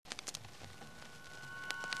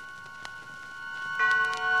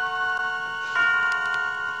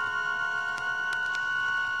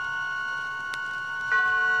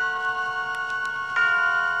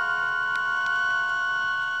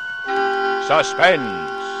Suspense.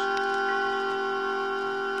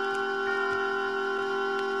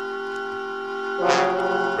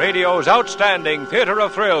 Radio's outstanding theater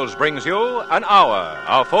of thrills brings you an hour,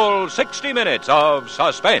 a full 60 minutes of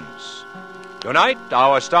suspense. Tonight,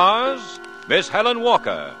 our stars, Miss Helen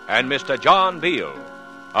Walker and Mr. John Beale.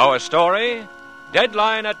 Our story,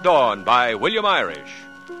 Deadline at Dawn by William Irish.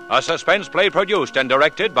 A suspense play produced and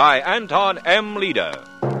directed by Anton M. Leader.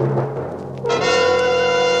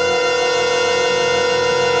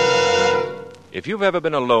 If you've ever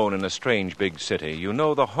been alone in a strange big city, you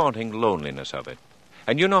know the haunting loneliness of it.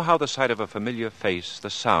 And you know how the sight of a familiar face, the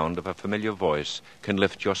sound of a familiar voice, can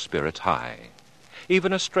lift your spirits high.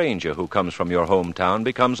 Even a stranger who comes from your hometown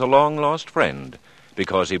becomes a long-lost friend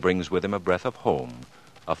because he brings with him a breath of home,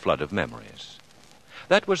 a flood of memories.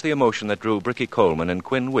 That was the emotion that drew Bricky Coleman and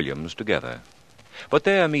Quinn Williams together. But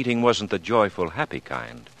their meeting wasn't the joyful, happy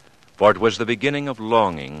kind, for it was the beginning of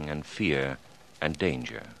longing and fear and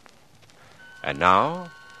danger. And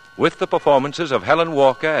now, with the performances of Helen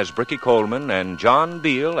Walker as Bricky Coleman and John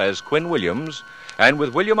Beale as Quinn Williams, and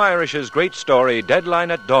with William Irish's great story,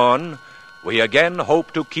 Deadline at Dawn, we again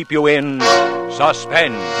hope to keep you in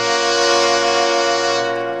suspense.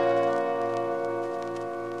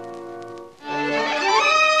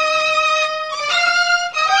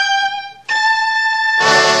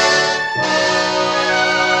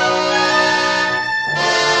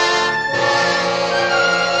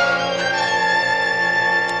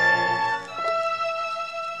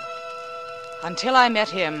 Until I met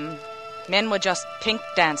him, men were just pink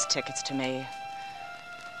dance tickets to me.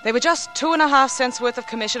 They were just 2.5 cents worth of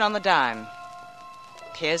commission on the dime.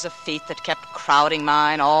 Pairs of feet that kept crowding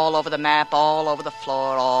mine all over the map, all over the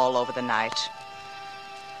floor, all over the night.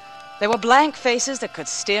 They were blank faces that could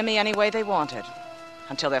steer me any way they wanted,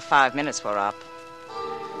 until their 5 minutes were up.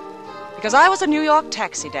 Because I was a New York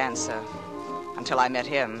taxi dancer, until I met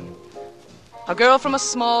him. A girl from a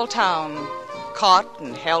small town, caught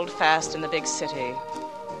and held fast in the big city,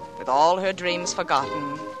 with all her dreams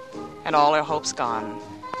forgotten and all her hopes gone,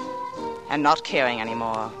 and not caring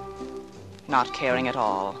anymore, not caring at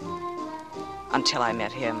all, until I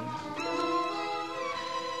met him.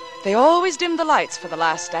 They always dimmed the lights for the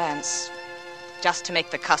last dance, just to make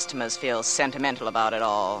the customers feel sentimental about it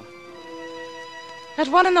all. At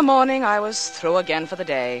 1 a.m, I was through again for the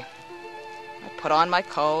day. I'd put on my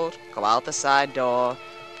coat, go out the side door,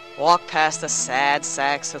 walk past the sad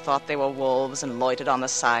sacks who thought they were wolves and loitered on the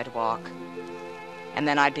sidewalk. And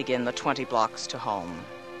then I'd begin the 20 blocks to home.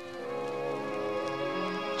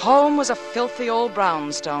 Home was a filthy old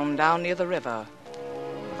brownstone down near the river,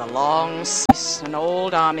 with a long cease, an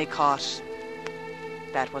old army cot.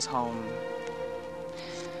 That was home.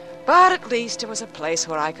 But at least it was a place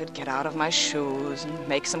where I could get out of my shoes and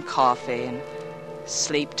make some coffee and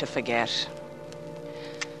sleep to forget.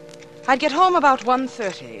 I'd get home about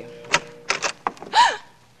 1:30.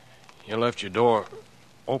 You left your door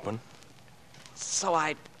open. So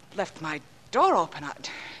I left my door open.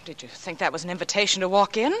 Did you think that was an invitation to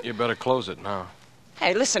walk in? You better close it now.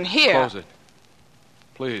 Hey, listen here. Close it.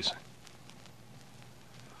 Please.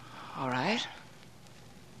 All right.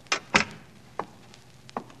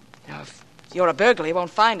 Now, if you're a burglar, you won't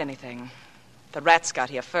find anything. The rats got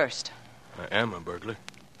here first. I am a burglar.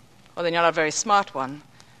 Well, then you're not a very smart one.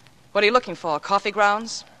 What are you looking for, coffee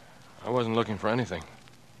grounds? I wasn't looking for anything.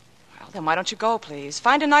 Well, then why don't you go, please?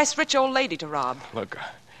 Find a nice rich old lady to rob. Look,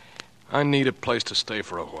 I need a place to stay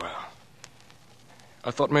for a while.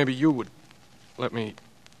 I thought maybe you would let me...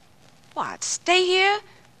 What, stay here?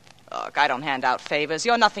 Look, I don't hand out favors.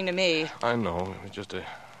 You're nothing to me. I know. It was just a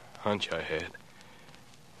hunch I had.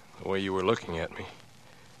 The way you were looking at me.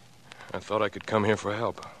 I thought I could come here for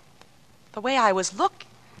help. The way I was looking?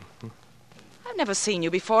 I've never seen you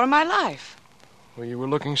before in my life. Well, you were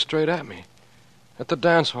looking straight at me. At the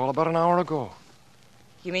dance hall about an hour ago.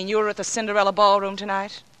 You mean you were at the Cinderella Ballroom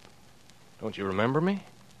tonight? Don't you remember me?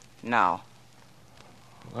 No.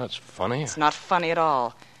 Well, that's funny. It's not funny at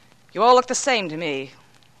all. You all look the same to me.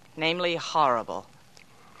 Namely, horrible.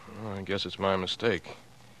 Well, I guess it's my mistake.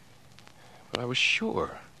 But I was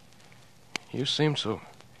sure. You seemed so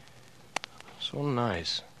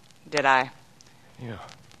nice. Did I? Yeah.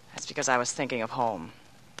 That's because I was thinking of home.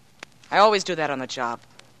 I always do that on the job.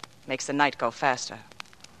 Makes the night go faster.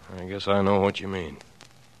 I guess I know what you mean.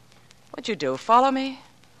 What'd you do, follow me?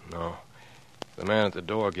 No. The man at the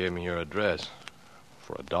door gave me your address.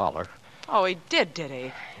 For $1. Oh, he did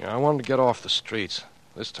he? Yeah, I wanted to get off the streets.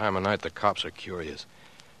 This time of night, the cops are curious.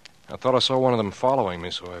 I thought I saw one of them following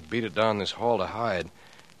me, so I beat it down this hall to hide.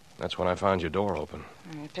 That's when I found your door open.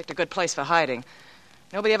 You picked a good place for hiding.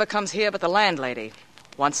 Nobody ever comes here but the landlady.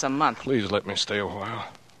 once a month. Please let me stay a while.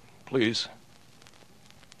 Please.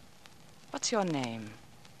 What's your name?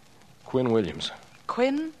 Quinn Williams.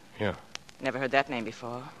 Quinn? Yeah. Never heard that name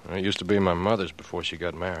before. It used to be my mother's before she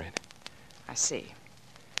got married. I see.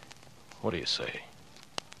 What do you say?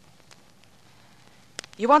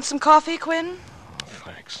 You want some coffee, Quinn? Oh,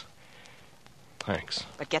 thanks. Thanks.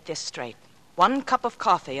 But get this straight. 1 cup of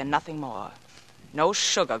coffee and nothing more. No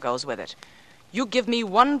sugar goes with it. You give me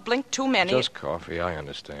 1 blink too many... Just coffee, I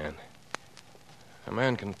understand. A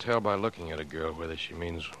man can tell by looking at a girl whether she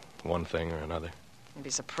means one thing or another. You'd be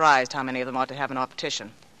surprised how many of them ought to have an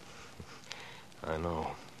optician. I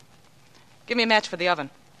know. Give me a match for the oven.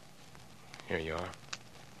 Here you are.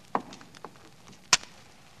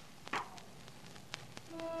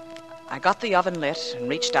 I got the oven lit and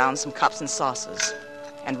reached down some cups and saucers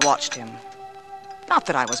and watched him. Not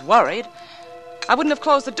that I was worried. I wouldn't have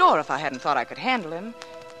closed the door if I hadn't thought I could handle him.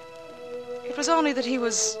 It was only that he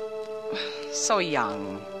was so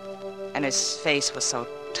young, and his face was so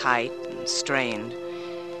tight and strained.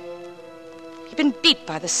 He'd been beat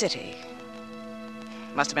by the city.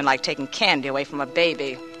 Must have been like taking candy away from a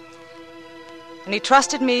baby. And he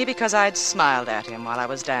trusted me because I'd smiled at him while I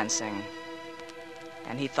was dancing.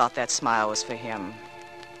 And he thought that smile was for him.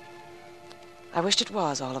 I wished it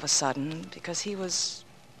was all of a sudden, because he was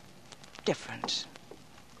different.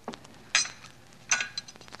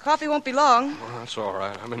 Coffee won't be long. Well, that's all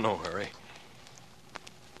right. I'm in no hurry.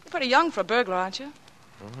 You're pretty young for a burglar, aren't you?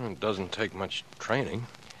 Well, it doesn't take much training.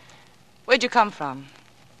 Where'd you come from?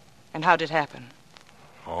 And how'd it happen?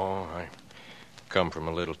 Oh, I come from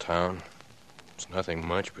a little town. It's nothing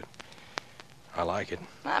much, but I like it.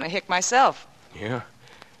 I'm a hick myself. Yeah?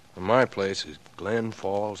 Well, my place is Glen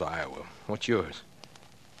Falls, Iowa. What's yours?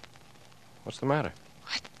 What's the matter?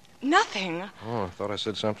 Nothing. Oh, I thought I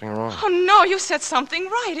said something wrong. Oh, no, you said something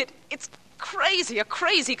right. It's crazy, a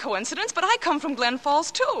crazy coincidence, but I come from Glen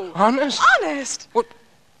Falls, too. Honest? Honest. What?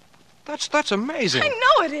 That's amazing. I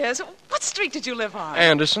know it is. What street did you live on?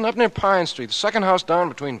 Anderson, up near Pine Street, the second house down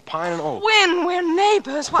between Pine and Oak. When? We're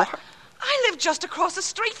neighbors. What? I live just across the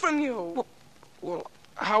street from you. Well,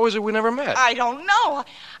 how is it we never met? I don't know.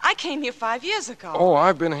 I came here 5 years ago. Oh,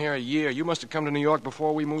 I've been here a year. You must have come to New York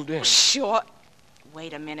before we moved in. Sure.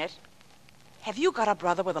 Wait a minute. Have you got a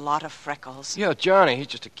brother with a lot of freckles? Yeah, Johnny. He's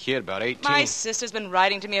just a kid, about 18. My sister's been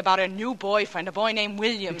writing to me about her new boyfriend, a boy named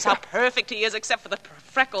Williams. How perfect he is, except for the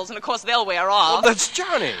freckles, and of course they'll wear off. Oh, that's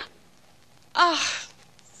Johnny. Ah,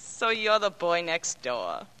 so you're the boy next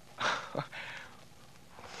door.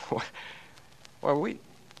 Well,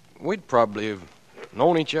 we'd probably have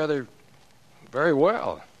known each other very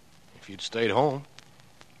well if you'd stayed home.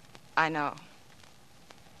 I know.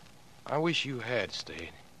 I wish you had stayed.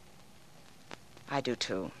 I do,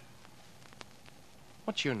 too.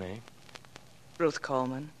 What's your name? Ruth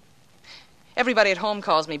Coleman. Everybody at home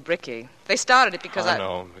calls me Bricky. They started it because I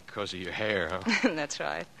know, because of your hair, huh? That's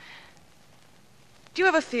right. Do you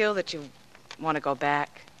ever feel that you want to go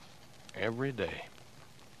back? Every day.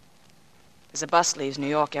 There's a bus leaves New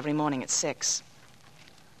York every morning at 6.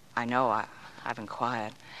 I know. I've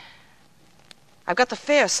inquired. I've got the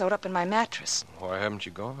fare sewed up in my mattress. Why haven't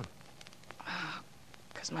you gone?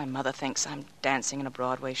 Because my mother thinks I'm dancing in a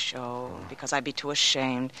Broadway show. Because I'd be too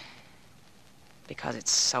ashamed. Because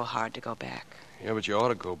it's so hard to go back. Yeah, but you ought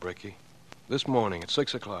to go, Bricky. This morning at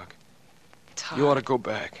 6 o'clock. It's hard. You ought to go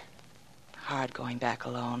back. Hard going back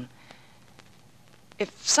alone.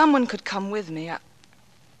 If someone could come with me,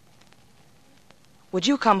 Would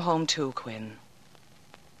you come home too, Quinn?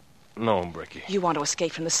 No, Bricky. You want to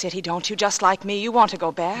escape from the city, don't you? Just like me. You want to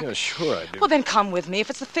go back? Yeah, sure I do. Well, then come with me. If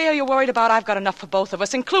it's the fare you're worried about, I've got enough for both of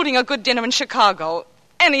us, including a good dinner in Chicago.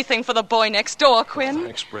 Anything for the boy next door, Quinn. Well,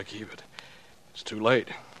 thanks, Bricky, but it's too late.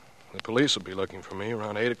 The police will be looking for me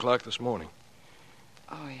around 8 o'clock this morning.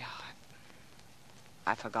 Oh, yeah.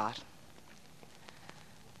 I forgot.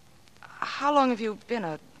 How long have you been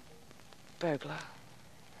a burglar?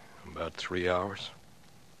 About 3 hours.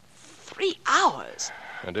 3 hours?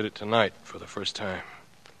 I did it tonight for the first time.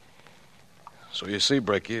 So you see,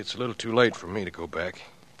 Bricky, it's a little too late for me to go back.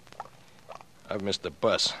 I've missed the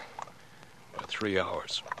bus by 3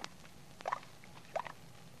 hours.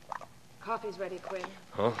 Coffee's ready, Quinn.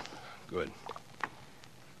 Huh? Good.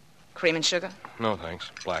 Cream and sugar? No,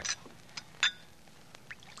 thanks. Black.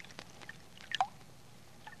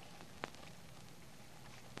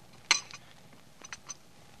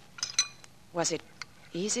 Was it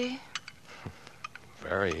easy?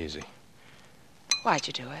 Very easy. Why'd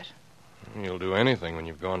you do it? You'll do anything when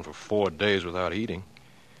you've gone for 4 days without eating.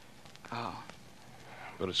 Oh.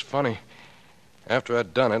 But it's funny. After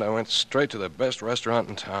I'd done it, I went straight to the best restaurant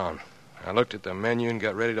in town. I looked at the menu and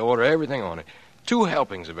got ready to order everything on it. 2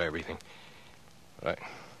 helpings of everything. But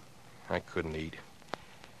I couldn't eat.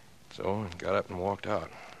 So I got up and walked out.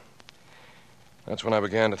 That's when I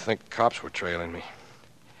began to think cops were trailing me.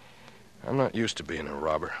 I'm not used to being a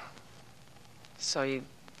robber. So you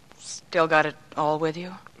still got it all with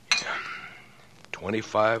you?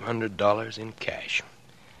 $2,500 in cash.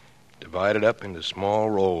 Divided up into small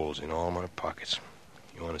rolls in all my pockets.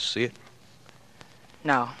 You want to see it?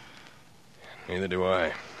 No. Neither do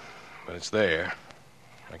I. But it's there.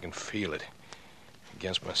 I can feel it.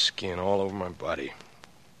 Against my skin, all over my body.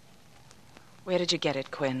 Where did you get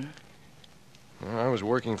it, Quinn? Well, I was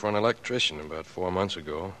working for an electrician about 4 months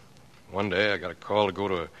ago. One day I got a call to go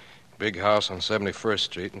to a big house on 71st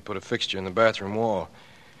Street and put a fixture in the bathroom wall.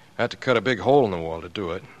 I had to cut a big hole in the wall to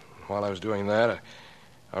do it. While I was doing that,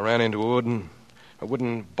 I ran into a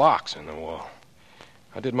wooden box in the wall.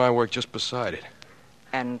 I did my work just beside it.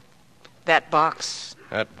 And that box?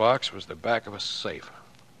 That box was the back of a safe.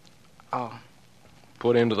 Oh.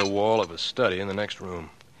 Put into the wall of a study in the next room.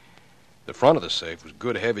 The front of the safe was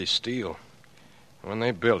good, heavy steel. When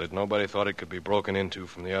they built it, nobody thought it could be broken into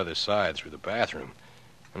from the other side through the bathroom.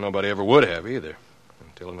 And nobody ever would have either,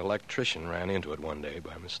 until an electrician ran into it one day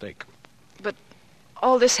by mistake. But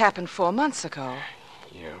all this happened 4 months ago.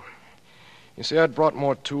 Yeah. You see, I'd brought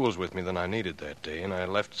more tools with me than I needed that day, and I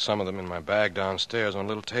left some of them in my bag downstairs on a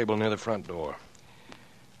little table near the front door.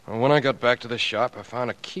 Well, when I got back to the shop, I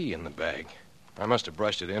found a key in the bag. I must have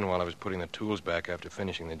brushed it in while I was putting the tools back after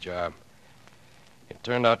finishing the job. It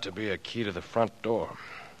turned out to be a key to the front door.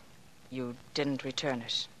 You didn't return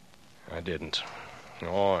it? I didn't.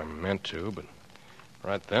 Oh, I meant to, but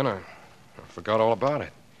right then I forgot all about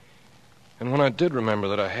it. And when I did remember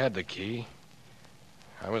that I had the key,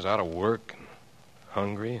 I was out of work and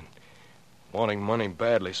hungry and wanting money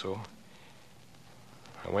badly, so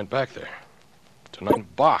I went back there to the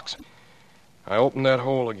box. I opened that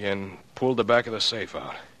hole again, pulled the back of the safe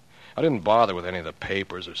out. I didn't bother with any of the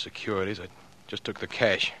papers or securities. I just took the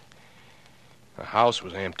cash. The house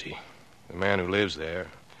was empty. The man who lives there,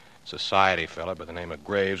 a society fella by the name of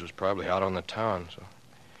Graves, was probably out on the town, so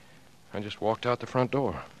I just walked out the front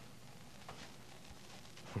door.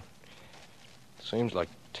 Seems like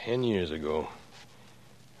 10 years ago.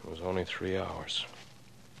 It was only 3 hours.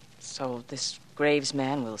 So this Graves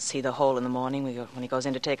man will see the hole in the morning when he goes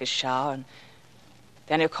in to take a shower, and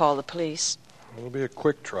then he'll call the police. It'll be a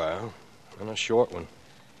quick trial, and a short one.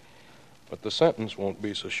 But the sentence won't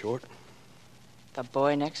be so short. The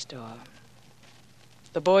boy next door.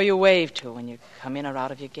 The boy you wave to when you come in or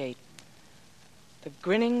out of your gate. The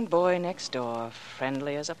grinning boy next door,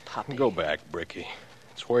 friendly as a puppy. Go back, Bricky.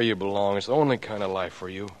 It's where you belong. It's the only kind of life for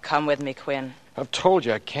you. Come with me, Quinn. I've told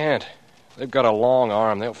you I can't. They've got a long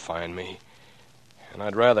arm. They'll find me. And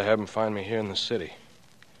I'd rather have them find me here in the city.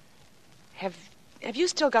 Have you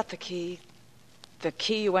still got the key? The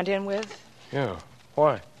key you went in with? Yeah.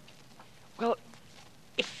 Why? Well,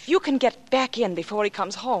 if you can get back in before he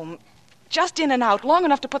comes home, just in and out, long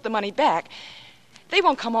enough to put the money back, they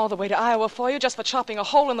won't come all the way to Iowa for you just for chopping a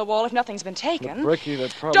hole in the wall if nothing's been taken. But Bricky,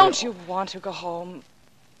 that probably... Don't you want to go home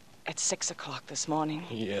at 6 o'clock this morning?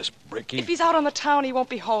 Yes, Bricky. If he's out on the town, he won't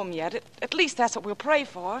be home yet. At least that's what we'll pray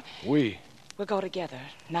for. We? We'll go together,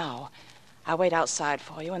 now. I'll wait outside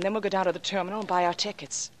for you, and then we'll go down to the terminal and buy our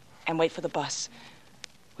tickets. And wait for the bus.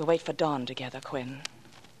 We'll wait for dawn together, Quinn.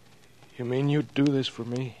 You mean you'd do this for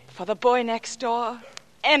me? For the boy next door?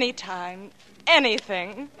 Anytime.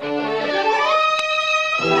 Anything. There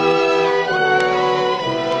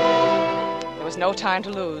was no time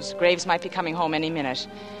to lose. Graves might be coming home any minute.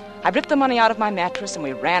 I ripped the money out of my mattress and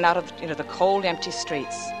we ran out into the cold, empty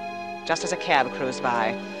streets, just as a cab cruised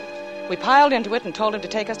by. We piled into it and told him to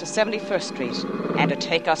take us to 71st Street, and to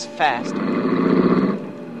take us fast.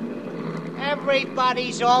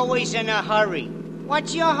 Everybody's always in a hurry.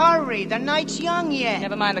 What's your hurry? The night's young yet.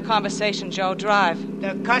 Never mind the conversation, Joe. Drive.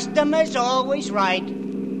 The customer's always right.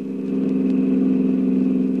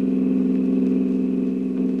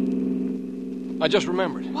 I just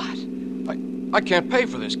remembered. What? I can't pay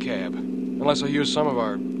for this cab unless I use some of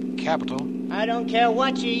our capital. I don't care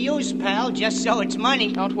what you use, pal, just so it's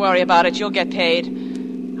money. Don't worry about it. You'll get paid.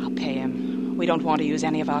 I'll pay him. We don't want to use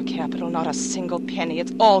any of our capital, not a single penny.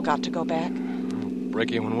 It's all got to go back.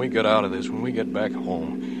 Bricky, when we get out of this, when we get back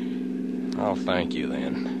home, I'll thank you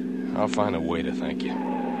then. I'll find a way to thank you.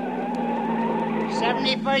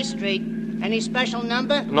 71st Street. Any special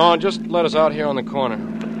number? No, just let us out here on the corner.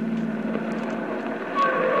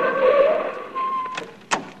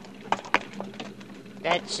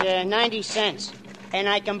 That's 90 cents. And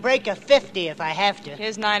I can break a 50 if I have to.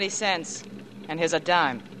 Here's 90 cents. And here's a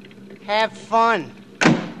dime. Have fun.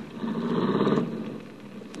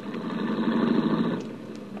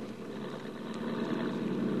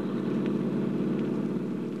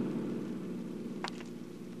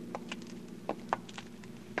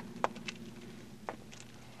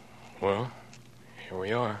 Well, here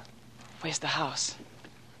we are. Where's the house?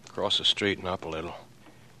 Across the street and up a little.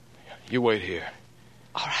 You wait here.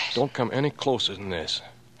 All right. Don't come any closer than this.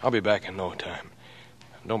 I'll be back in no time.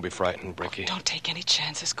 Don't be frightened, Bricky. Don't take any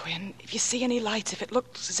chances, Quinn. If you see any lights, if it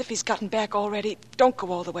looks as if he's gotten back already, don't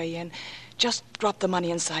go all the way in. Just drop the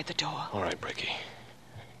money inside the door. All right, Bricky.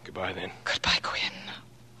 Goodbye, then. Goodbye, Quinn.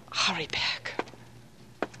 Hurry back.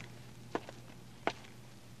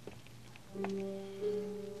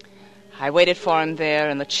 I waited for him there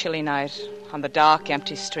in the chilly night, on the dark,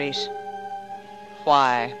 empty street.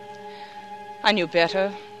 Why? I knew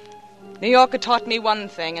better. New York had taught me one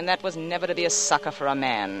thing, and that was never to be a sucker for a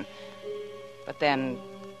man. But then,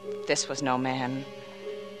 this was no man.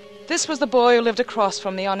 This was the boy who lived across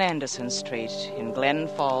from me on Anderson Street in Glen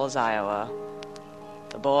Falls, Iowa.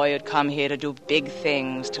 The boy who'd come here to do big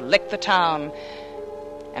things, to lick the town,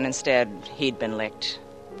 and instead, he'd been licked.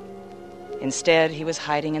 Instead, he was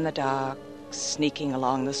hiding in the dark, sneaking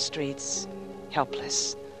along the streets,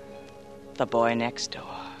 helpless. The boy next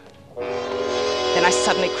door. Then I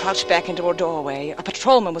suddenly crouched back into a doorway. A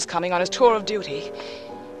patrolman was coming on his tour of duty.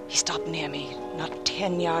 He stopped near me, not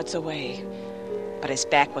 10 yards away. But his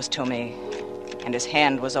back was to me, and his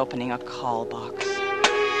hand was opening a call box.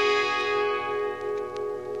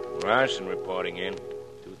 Larson reporting in,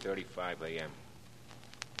 2:35 a.m.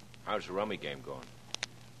 How's the rummy game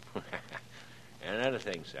going? And another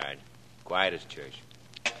thing, Sarge. Quiet as church.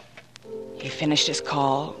 He finished his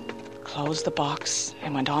call, closed the box,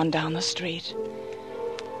 and went on down the street.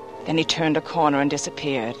 Then he turned a corner and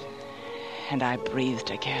disappeared, and I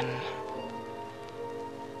breathed again.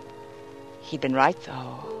 He'd been right,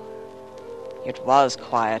 though. It was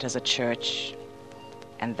quiet as a church,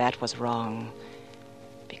 and that was wrong,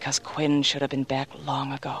 because Quinn should have been back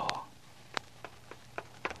long ago.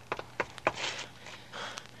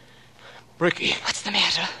 Bricky. What's the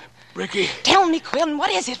matter? Bricky. Tell me, Quinn,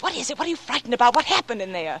 what is it? What is it? What are you frightened about? What happened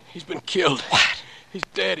in there? He's been killed. What? He's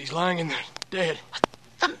dead. He's lying in there, dead.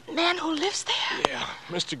 The man who lives there? Yeah,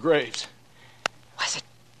 Mr. Graves. Was it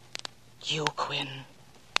you, Quinn?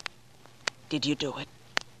 Did you do it?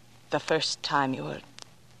 The first time you were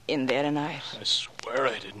in there tonight? I swear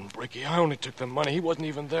I didn't, Bricky. I only took the money. He wasn't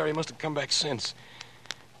even there. He must have come back since.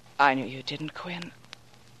 I knew you didn't, Quinn.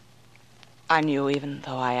 I knew even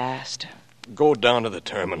though I asked. Go down to the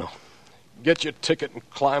terminal. Get your ticket and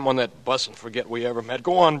climb on that bus and forget we ever met.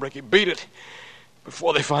 Go on, Bricky. Beat it.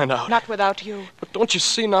 Before they find out. Not without you. But don't you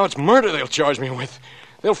see now it's murder they'll charge me with?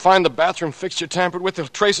 They'll find the bathroom fixture tampered with. They'll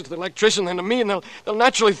trace it to the electrician, then to me, and they'll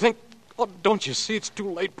naturally think... Oh, don't you see? It's too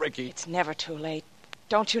late, Bricky. It's never too late.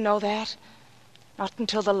 Don't you know that? Not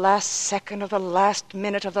until the last second of the last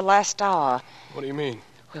minute of the last hour. What do you mean?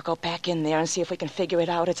 We'll go back in there and see if we can figure it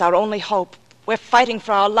out. It's our only hope. We're fighting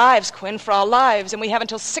for our lives, Quinn, for our lives, and we have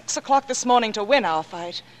until 6 o'clock this morning to win our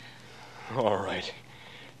fight. All right,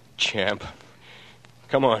 champ.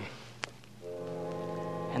 Come on.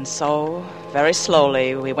 And so, very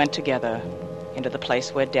slowly, we went together into the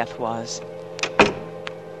place where death was.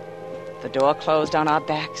 The door closed on our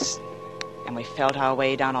backs, and we felt our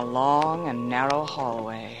way down a long and narrow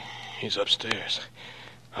hallway. He's upstairs.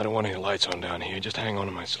 I don't want any lights on down here. Just hang on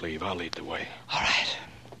to my sleeve. I'll lead the way. All right.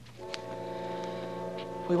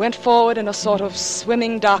 We went forward in a sort of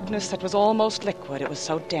swimming darkness that was almost liquid. It was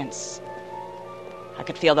so dense. I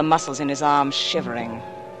could feel the muscles in his arms shivering.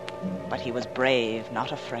 But he was brave,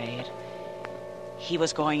 not afraid. He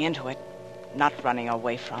was going into it, not running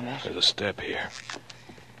away from it. There's a step here.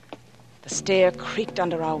 The stair creaked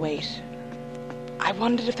under our weight. I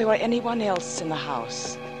wondered if there were anyone else in the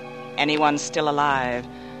house. Anyone still alive.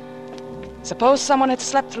 Suppose someone had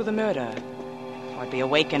slept through the murder. Or be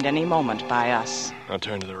awakened any moment by us. I'll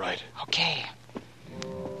turn to the right. Okay.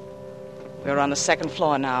 We were on the second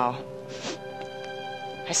floor now.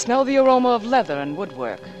 I smelled the aroma of leather and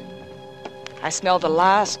woodwork. I smelled the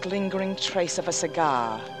last lingering trace of a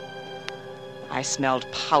cigar. I smelled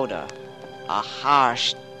powder. A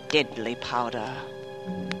harsh, deadly powder.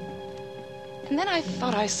 And then I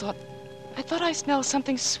thought I smelled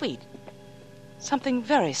something sweet. Something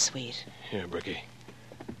very sweet. Here, Bricky.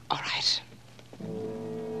 All right.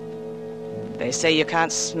 They say you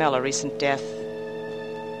can't smell a recent death,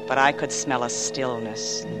 but I could smell a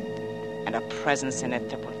stillness and a presence in it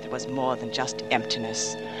that was more than just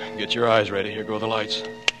emptiness. Get your eyes ready. Here go the lights.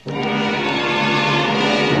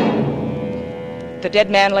 The dead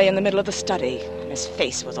man lay in the middle of the study, His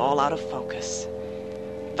face was all out of focus.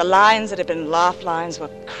 The lines that had been laugh lines were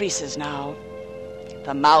creases now.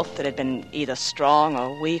 The mouth that had been either strong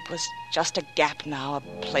or weak was just a gap now, a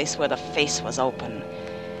place where the face was open.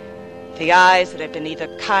 The eyes that had been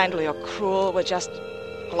either kindly or cruel were just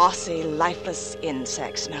glossy, lifeless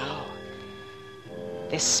insects now.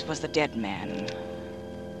 This was the dead man,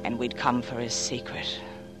 and we'd come for his secret.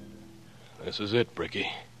 This is it,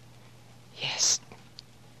 Bricky. Yes,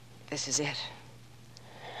 this is it.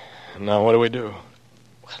 And now what do we do?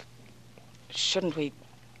 Shouldn't we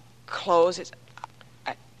close it?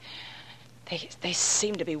 They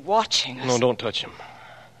seem to be watching us. No, don't touch him.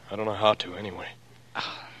 I don't know how to, anyway.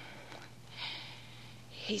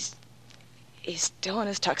 He's still in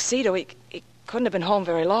his tuxedo. He couldn't have been home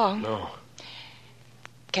very long. No.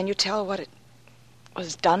 Can you tell what it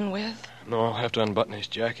was done with? No, I'll have to unbutton his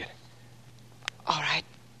jacket. All right.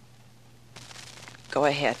 Go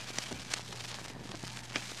ahead.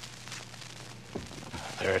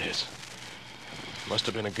 There it is. Must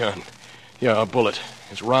have been a gun. Yeah, a bullet.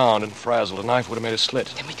 It's round and frazzled. A knife would have made a slit.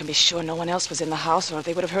 Then we can be sure no one else was in the house, or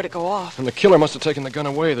they would have heard it go off. And the killer must have taken the gun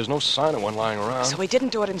away. There's no sign of one lying around. So he didn't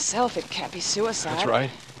do it himself. It can't be suicide. That's right.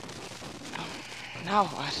 Now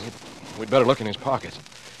what? We'd better look in his pockets.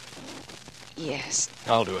 Yes.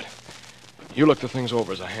 I'll do it. You look the things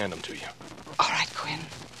over as I hand them to you. All right, Quinn.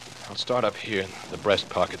 I'll start up here in the breast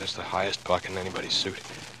pocket. That's the highest pocket in anybody's suit.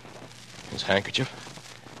 His handkerchief.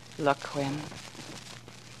 Look, Quinn.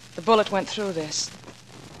 The bullet went through this.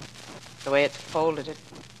 The way it folded, it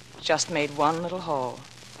just made one little hole.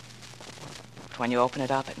 But when you open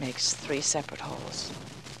it up, it makes 3 separate holes.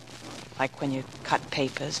 Like when you cut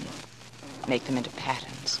papers and make them into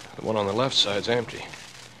patterns. The one on the left side's empty.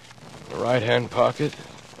 The right-hand pocket,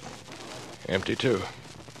 empty too.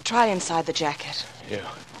 Try inside the jacket. Yeah.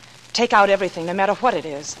 Take out everything, no matter what it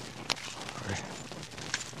is. All right.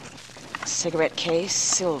 Cigarette case,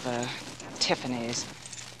 silver, Tiffany's.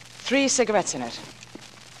 3 cigarettes in it.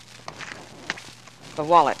 The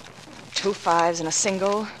wallet. 2 5s and a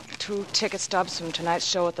single. 2 ticket stubs from tonight's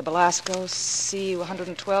show at the Belasco, C112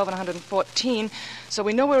 and 114. So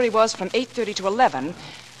we know where he was from 8:30 to 11.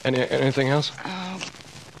 Anything else?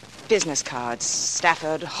 Business cards.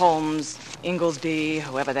 Stafford, Holmes, Inglesby,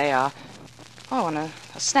 whoever they are. Oh, and a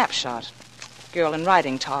snapshot. Girl in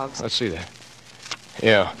riding togs. Let's see that.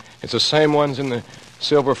 Yeah, it's the same ones in the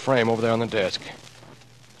silver frame over there on the desk.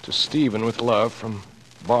 To Stephen with love from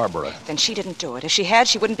Barbara. Then she didn't do it. If she had,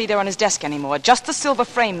 she wouldn't be there on his desk anymore. Just the silver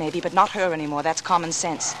frame, maybe, but not her anymore. That's common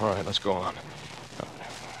sense. All right, let's go on.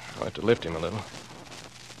 I'll have to lift him a little.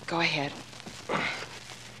 Go ahead.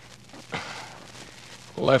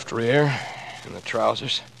 Left rear in the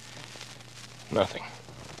trousers. Nothing.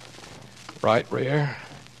 Right rear.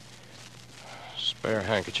 Spare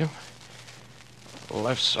handkerchief.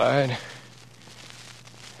 Left side.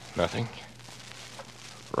 Nothing.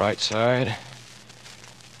 Right side.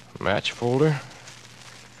 Match folder.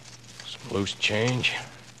 Some loose change.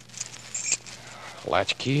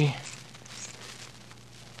 Latch key.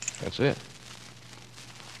 That's it.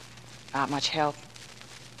 Not much help.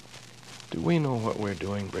 Do we know what we're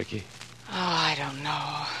doing, Bricky? Oh, I don't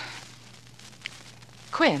know.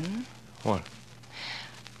 Quinn? What?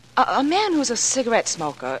 A man who's a cigarette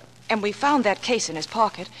smoker, and we found that case in his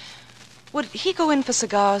pocket, would he go in for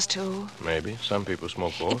cigars, too? Maybe. Some people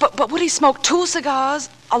smoke both. But would he smoke 2 cigars,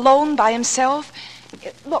 alone, by himself?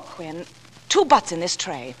 Look, Quinn, 2 butts in this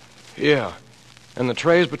tray. Yeah. And the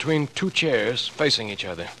tray's between 2 chairs facing each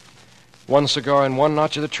other. 1 cigar in one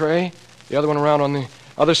notch of the tray, the other one around on the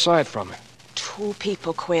other side from it. 2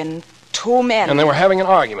 people, Quinn. 2 men. And they were having an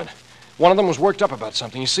argument. One of them was worked up about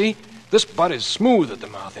something. You see, this butt is smooth at the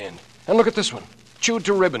mouth end. And look at this one. Chewed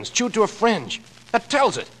to ribbons, chewed to a fringe. That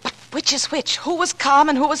tells it. But which is which? Who was calm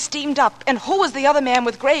and who was steamed up? And who was the other man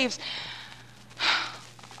with Graves?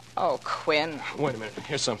 Oh, Quinn. Wait a minute.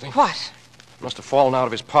 Here's something. What? Must have fallen out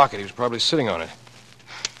of his pocket. He was probably sitting on it.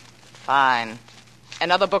 Fine.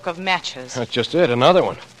 Another book of matches. That's just it. Another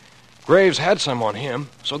one. Graves had some on him,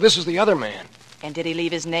 so this is the other man. And did he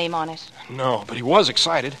leave his name on it? No, but he was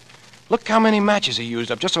excited. Look how many matches he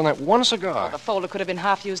used up just on that 1 cigar. The folder could have been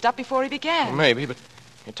half used up before he began. Well, maybe, but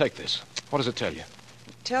here, take this. What does it tell you?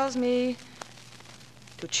 It tells me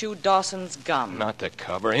to chew Dawson's gum. Not the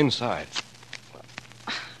cover, inside.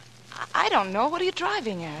 I don't know. What are you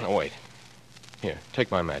driving at? Now, wait. Here, take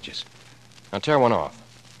my matches. Now, tear one off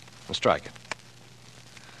and strike it.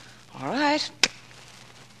 All right.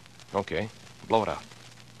 Okay, blow it out.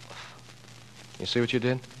 You see what you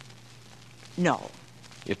did? No.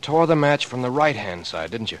 You tore the match from the right-hand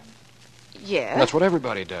side, didn't you? Yeah? That's what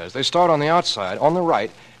everybody does. They start on the outside, on the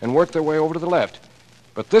right, and work their way over to the left.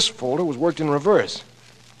 But this folder was worked in reverse.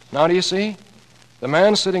 Now do you see? The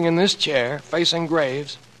man sitting in this chair, facing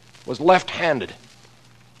Graves, was left-handed.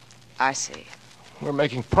 I see. We're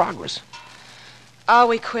making progress. Are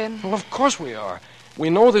we, Quinn? Well, of course we are. We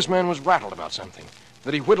know this man was rattled about something.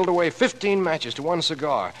 That he whittled away 15 matches to one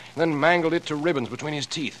cigar, then mangled it to ribbons between his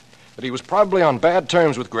teeth. That he was probably on bad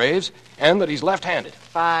terms with Graves, and that he's left-handed.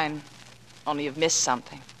 Fine. Only you've missed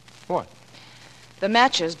something. What? The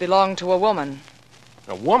matches belonged to a woman.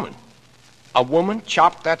 A woman? A woman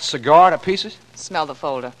chopped that cigar to pieces? Smell the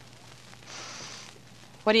folder.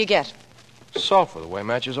 What do you get? Sulfur, the way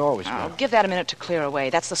matches always smell. Oh, give that a minute to clear away.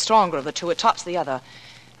 That's the stronger of the two. It tops the other.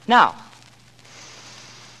 Now.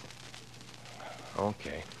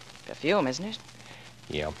 Okay. Perfume, isn't it?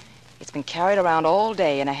 Yeah. It's been carried around all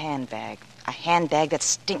day in a handbag. A handbag that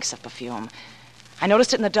stinks of perfume. I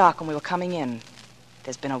noticed it in the dock when we were coming in.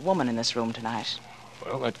 There's been a woman in this room tonight.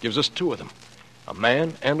 Well, that gives us two of them. A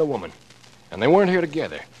man and a woman. And they weren't here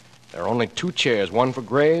together. There are only two chairs, one for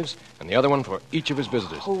Graves and the other one for each of his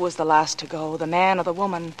visitors. Who was the last to go, the man or the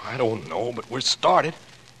woman? I don't know, but we're started.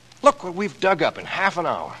 Look what we've dug up in half an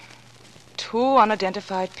hour. 2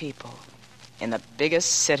 unidentified people in the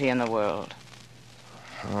biggest city in the world.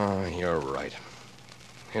 Oh, you're right.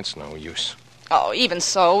 It's no use. Oh, even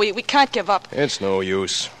so, we can't give up. It's no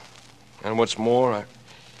use. And what's more,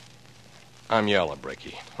 I'm yellow,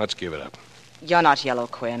 Bricky. Let's give it up. You're not yellow,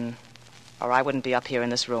 Quinn, or I wouldn't be up here in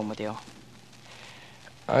this room with you.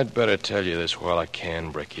 I'd better tell you this while I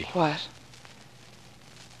can, Bricky. What?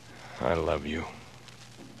 I love you.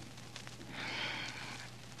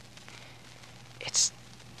 It's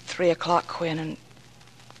 3 o'clock, Quinn, and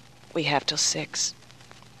we have till 6.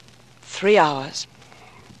 3 hours.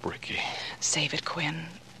 Bricky. Save it, Quinn.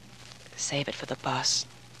 Save it for the bus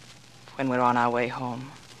when we're on our way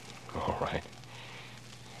home. All right.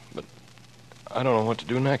 But I don't know what to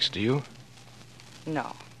do next, do you?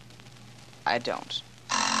 No, I don't.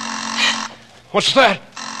 What's that?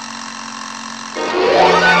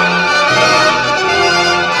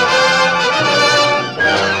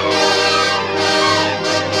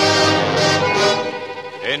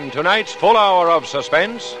 In tonight's full hour of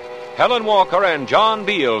suspense, Helen Walker and John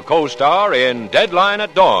Beale co-star in Deadline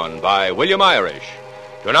at Dawn by William Irish.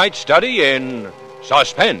 Tonight's study in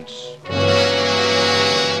suspense.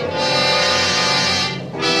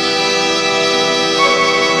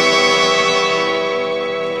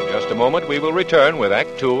 In just a moment, we will return with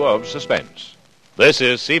Act Two of Suspense. This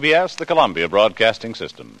is CBS, the Columbia Broadcasting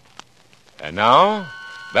System. And now,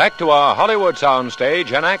 back to our Hollywood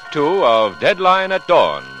soundstage and Act Two of Deadline at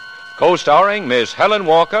Dawn, co-starring Miss Helen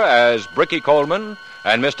Walker as Bricky Coleman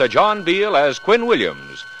and Mr. John Beale as Quinn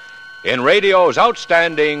Williams, in radio's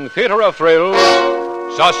outstanding theater of thrill,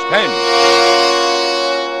 Suspense.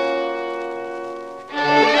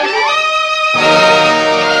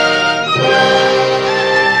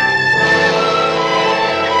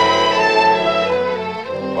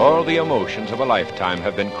 All the emotions of a lifetime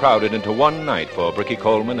have been crowded into one night for Bricky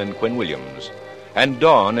Coleman and Quinn Williams. And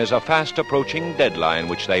dawn is a fast-approaching deadline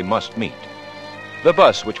which they must meet. The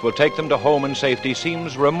bus which will take them to home in safety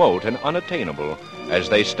seems remote and unattainable as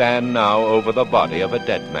they stand now over the body of a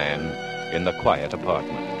dead man in the quiet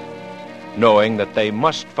apartment, knowing that they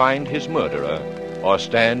must find his murderer or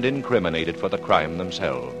stand incriminated for the crime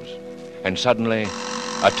themselves. And suddenly,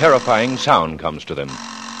 a terrifying sound comes to them.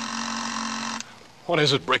 What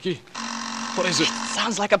is it, Bricky? What is it?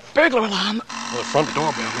 Sounds like a burglar alarm. Well, the front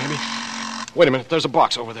doorbell, maybe. Wait a minute. There's a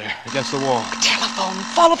box over there against the wall. Telephone.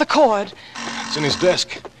 Follow the cord. It's in his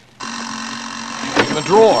desk. In the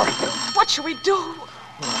drawer. What shall we do?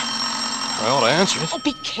 I ought to answer it. Oh,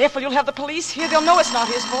 be careful. You'll have the police here. They'll know it's not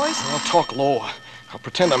his voice. I'll talk low. I'll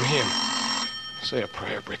pretend I'm him. Say a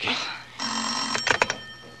prayer, Bricky.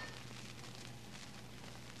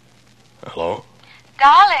 Hello?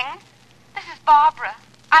 Darling, this is Barbara.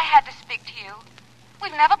 I had to speak to you.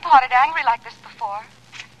 We've never parted angry like this before.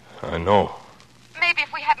 I know. Maybe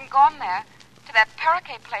if we hadn't gone there, to that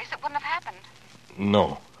Paraquet place, it wouldn't have happened.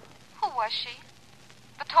 No. Who was she?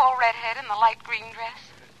 The tall redhead in the light green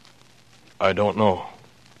dress? I don't know.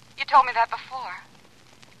 You told me that before.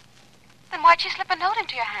 Then why'd she slip a note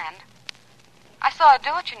into your hand? I saw her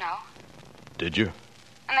do it, you know. Did you?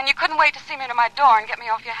 And then you couldn't wait to see me to my door and get me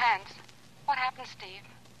off your hands. What happened, Steve?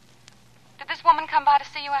 Did this woman come by to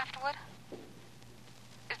see you afterward?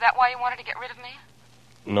 Is that why you wanted to get rid of me?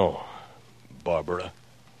 No, Barbara.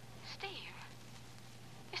 Steve,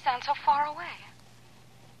 you sound so far away.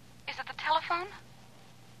 Is it the telephone?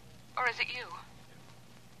 Or is it you?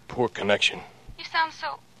 Poor connection. You sound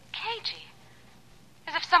so cagey.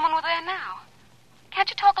 As if someone were there now. Can't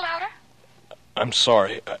you talk louder? I'm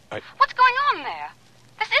sorry. What's going on there?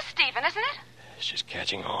 This is Stephen, isn't it? It's just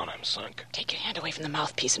catching on. I'm sunk. Take your hand away from the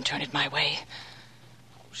mouthpiece and turn it my way.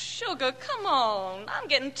 Sugar, come on. I'm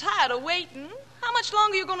getting tired of waiting. How much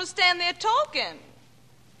longer are you going to stand there talking?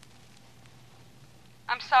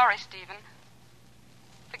 I'm sorry, Stephen.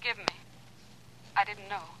 Forgive me. I didn't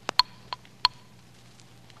know.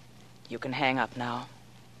 You can hang up now.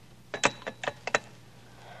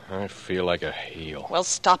 I feel like a heel. Well,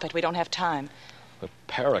 stop it. We don't have time. The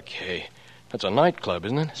Paraquet. That's a nightclub,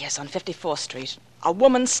 isn't it? Yes, on 54th Street. A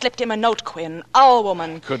woman slipped him a note, Quinn. Our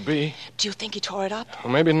woman. Could be. Do you think he tore it up?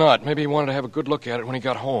 Well, maybe not. Maybe he wanted to have a good look at it when he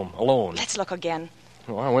got home, alone. Let's look again.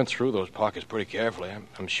 Well, I went through those pockets pretty carefully.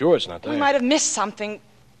 I'm sure it's not there. We might have missed something.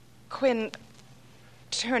 Quinn,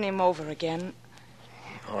 turn him over again.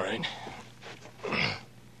 All right.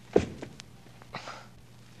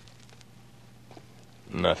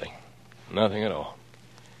 Nothing. Nothing at all.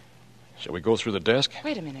 Shall we go through the desk?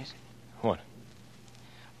 Wait a minute. What?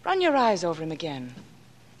 Run your eyes over him again.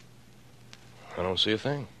 I don't see a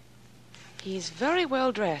thing. He's very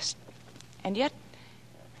well dressed. And yet,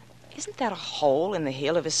 isn't that a hole in the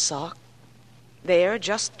heel of his sock? There,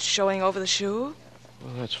 just showing over the shoe?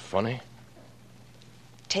 Well, that's funny.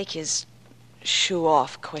 Take his shoe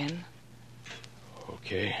off, Quinn.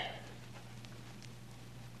 Okay.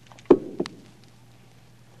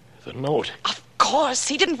 The note. Of course.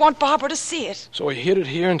 He didn't want Barbara to see it. So he hid it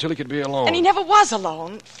here until he could be alone. And he never was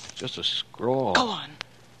alone. Just a scrawl. Go on.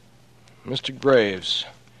 Mr. Graves,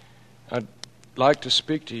 I'd like to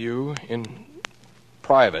speak to you in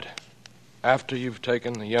private after you've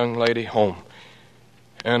taken the young lady home.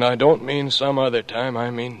 And I don't mean some other time,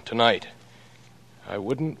 I mean tonight. I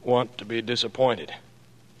wouldn't want to be disappointed.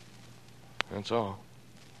 That's all.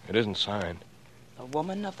 It isn't signed. The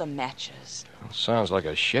woman of the matches. Sounds like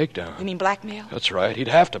a shakedown. You mean blackmail? That's right. He'd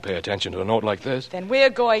have to pay attention to a note like this. Then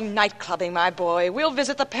we're going night clubbing, my boy. We'll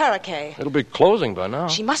visit the Paraquet. It'll be closing by now.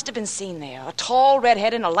 She must have been seen there. A tall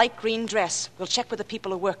redhead in a light green dress. We'll check with the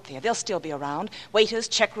people who work there. They'll still be around. Waiters,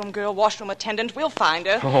 checkroom girl, washroom attendant. We'll find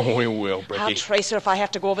her. Oh, we will, Bricky. I'll trace her if I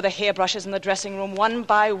have to go over the hairbrushes in the dressing room one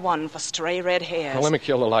by one for stray red hairs. Well, let me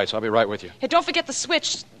kill the lights. I'll be right with you. Hey, don't forget the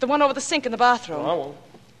switch, the one over the sink in the bathroom. I won't.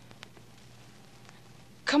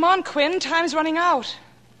 Come on, Quinn. Time's running out.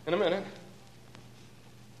 In a minute.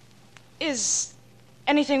 Is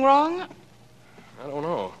anything wrong? I don't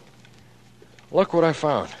know. Look what I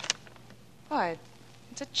found. Why,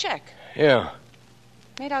 it's a check. Yeah.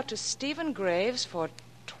 Made out to Stephen Graves for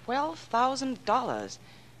 $12,000.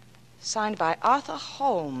 Signed by Arthur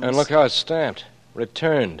Holmes. And look how it's stamped.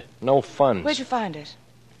 Returned. No funds. Where'd you find it?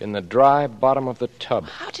 In the dry bottom of the tub.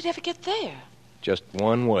 How did it ever get there? Just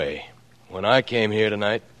one way. When I came here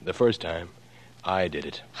tonight, the first time, I did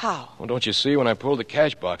it. How? Well, don't you see, when I pulled the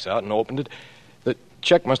cash box out and opened it, the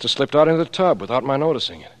check must have slipped out into the tub without my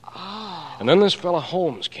noticing it. Oh. And then this fella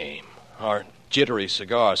Holmes came, our jittery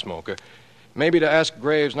cigar smoker, maybe to ask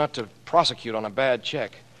Graves not to prosecute on a bad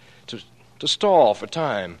check, to stall for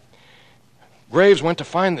time. Graves went to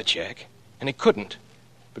find the check, and he couldn't,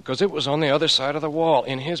 because it was on the other side of the wall,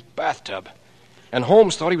 in his bathtub. And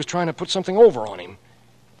Holmes thought he was trying to put something over on him.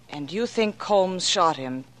 And you think Holmes shot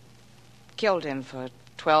him, killed him for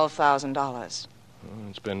 $12,000? Well,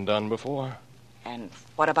 it's been done before. And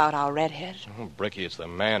what about our redhead? Oh, Bricky, it's the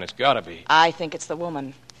man. It's got to be. I think it's the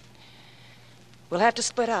woman. We'll have to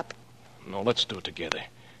split up. No, let's do it together.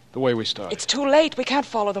 The way we started. It's too late. We can't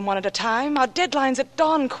follow them one at a time. Our deadline's at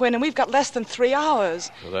dawn, Quinn, and we've got less than 3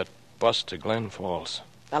 hours. For that bus to Glen Falls.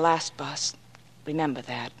 The last bus. Remember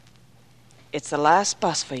that. It's the last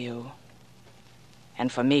bus for you. And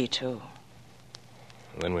for me, too.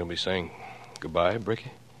 Then we'll be saying goodbye, Bricky?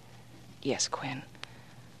 Yes, Quinn.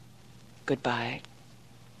 Goodbye.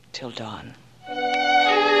 Till dawn.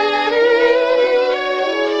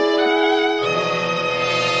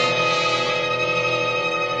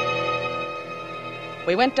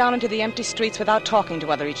 We went down into the empty streets without talking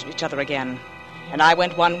to each other again. And I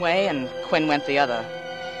went one way and Quinn went the other.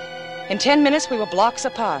 In 10 minutes, we were blocks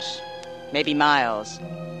apart. Maybe miles.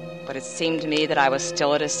 But it seemed to me that I was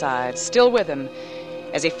still at his side, still with him,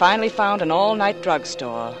 as he finally found an all-night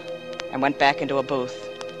drugstore and went back into a booth.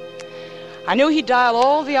 I knew he'd dial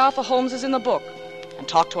all the Arthur Holmeses in the book and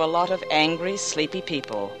talk to a lot of angry, sleepy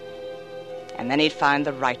people. And then he'd find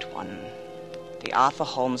the right one, the Arthur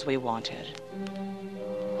Holmes we wanted.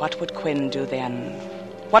 What would Quinn do then?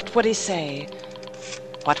 What would he say?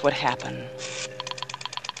 What would happen?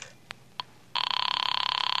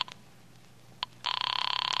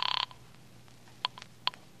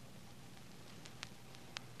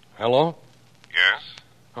 Hello? Yes?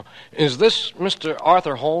 Is this Mr.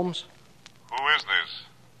 Arthur Holmes? Who is this?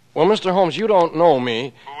 Well, Mr. Holmes, you don't know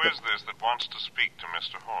me. Who is this that wants to speak to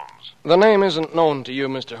Mr. Holmes? The name isn't known to you,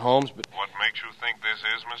 Mr. Holmes, but... What makes you think this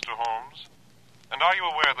is Mr. Holmes? And are you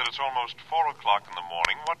aware that it's almost 4 o'clock in the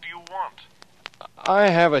morning? What do you want? I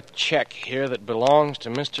have a check here that belongs to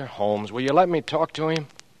Mr. Holmes. Will you let me talk to him?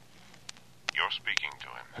 You're speaking to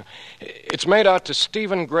him. It's made out to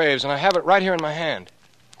Stephen Graves, and I have it right here in my hand.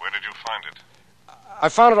 Where did you find it? I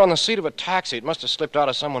found it on the seat of a taxi. It must have slipped out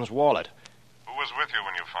of someone's wallet. Who was with you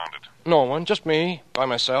when you found it? No one, just me, by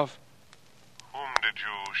myself. Whom did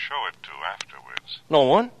you show it to afterwards? No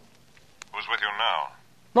one? Who's with you now?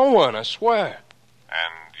 No one, I swear.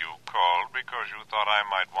 And you called because you thought I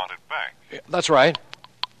might want it back. Yeah, that's right.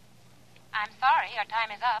 I'm sorry, your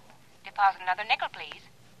time is up. Deposit another nickel, please.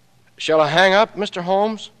 Shall I hang up, Mr.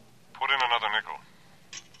 Holmes? Put in another nickel.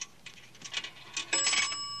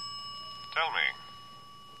 Tell me,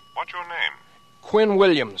 what's your name? Quinn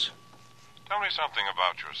Williams. Tell me something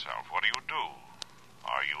about yourself. What do you do?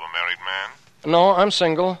 Are you a married man? No, I'm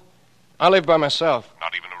single. I live by myself.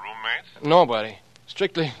 Not even a roommate? Nobody.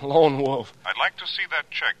 Strictly lone wolf. I'd like to see that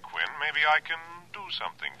check, Quinn. Maybe I can do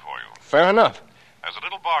something for you. Fair enough. There's a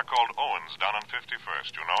little bar called Owen's down on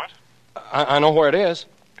 51st. You know it? I know where it is.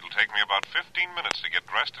 It'll take me about 15 minutes to get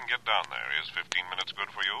dressed and get down there. Is 15 minutes good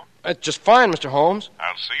for you? Just fine, Mr. Holmes.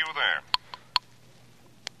 I'll see you there.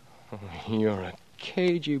 You're a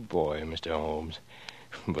cagey boy, Mr. Holmes.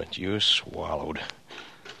 But you swallowed.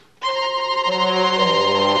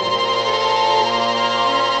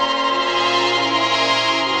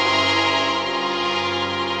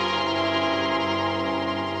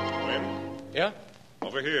 Quinn? Yeah?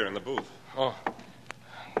 Over here in the booth. Oh.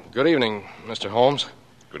 Good evening, Mr. Holmes.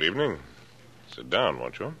 Good evening. Sit down,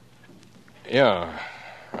 won't you? Yeah,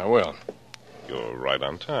 I will. You're right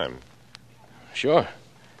on time. Sure.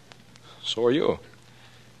 So are you.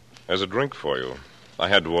 There's a drink for you. I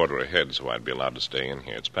had to order ahead so I'd be allowed to stay in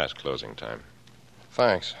here. It's past closing time.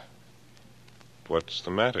 Thanks. What's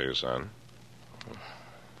the matter, son?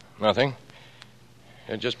 Nothing.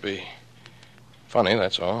 It'd just be funny,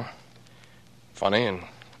 that's all. Funny and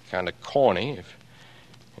kind of corny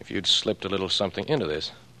if you'd slipped a little something into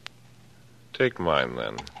this. Take mine,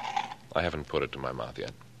 then. I haven't put it to my mouth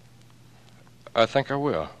yet. I think I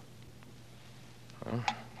will. Well,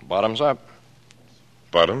 bottoms up.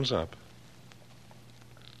 Bottoms up.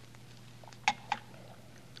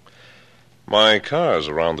 My car's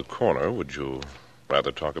around the corner. Would you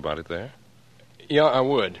rather talk about it there? Yeah, I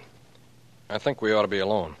would. I think we ought to be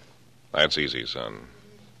alone. That's easy, son.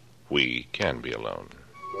 We can be alone.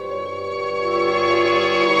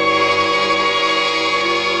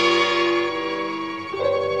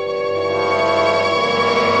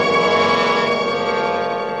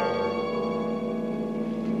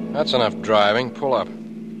 That's enough driving. Pull up.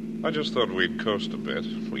 I just thought we'd coast a bit.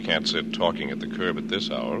 We can't sit talking at the curb at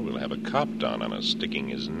this hour. We'll have a cop down on us, sticking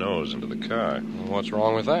his nose into the car. What's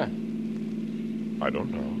wrong with that? I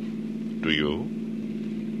don't know. Do you?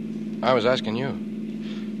 I was asking you.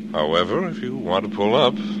 However, if you want to pull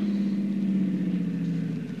up...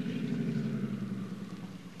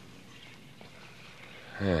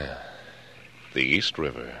 The East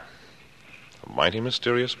River. A mighty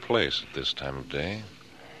mysterious place at this time of day.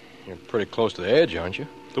 You're pretty close to the edge, aren't you?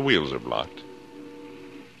 The wheels are blocked.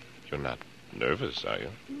 You're not nervous, are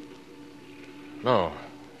you? No,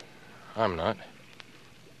 I'm not.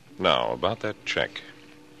 Now, about that check.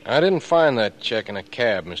 I didn't find that check in a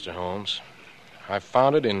cab, Mr. Holmes. I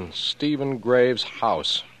found it in Stephen Graves'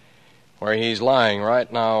 house, where he's lying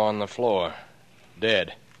right now on the floor,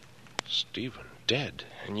 dead. Stephen, dead?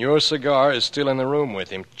 And your cigar is still in the room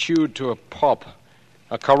with him, chewed to a pulp.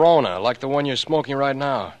 A Corona, like the one you're smoking right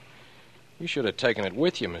now. You should have taken it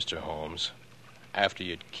with you, Mr. Holmes, after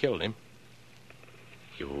you'd killed him.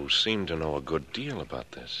 You seem to know a good deal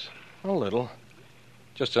about this. A little.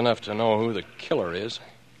 Just enough to know who the killer is.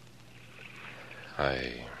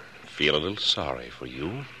 I feel a little sorry for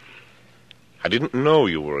you. I didn't know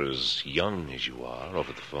you were as young as you are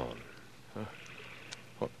over the phone.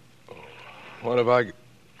 What have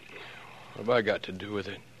I got to do with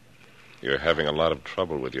it? You're having a lot of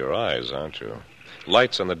trouble with your eyes, aren't you?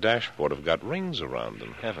 Lights on the dashboard have got rings around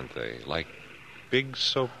them, haven't they? Like big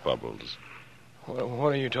soap bubbles.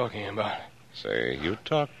 What are you talking about? Say, you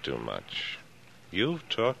talk too much. You've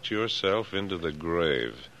talked yourself into the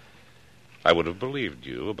grave. I would have believed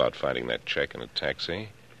you about finding that check in a taxi.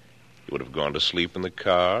 You would have gone to sleep in the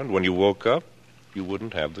car, and when you woke up, you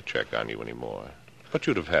wouldn't have the check on you anymore. But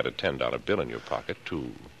you'd have had a $10 bill in your pocket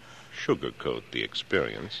to sugarcoat the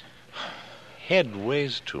experience. head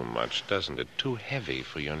weighs too much, doesn't it? Too heavy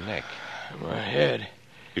for your neck. My head.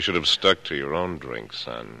 You should have stuck to your own drink,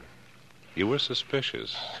 son. You were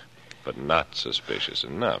suspicious, but not suspicious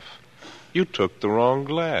enough. You took the wrong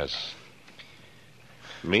glass.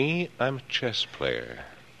 Me, I'm a chess player.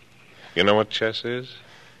 You know what chess is?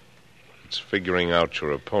 It's figuring out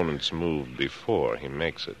your opponent's move before he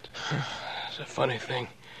makes it. It's a funny thing.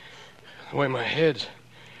 The way my head's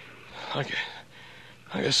like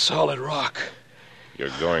a solid rock.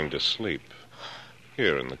 You're going to sleep.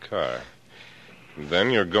 Here in the car. Then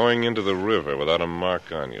you're going into the river without a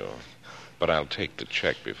mark on you. But I'll take the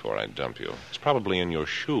check before I dump you. It's probably in your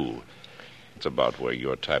shoe. It's about where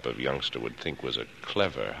your type of youngster would think was a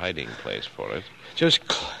clever hiding place for it. Just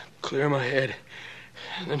clear my head.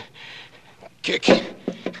 And then kick.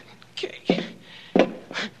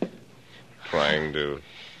 Trying to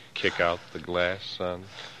kick out the glass, son?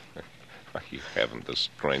 You haven't the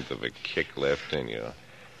strength of a kick left in you.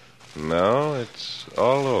 No, it's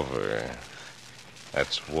all over.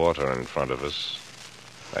 That's water in front of us.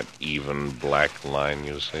 That even black line,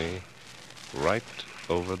 you see? Right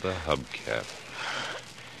over the hubcap.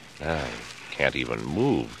 Now, you can't even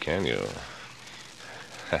move, can you?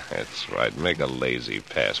 That's right. Make a lazy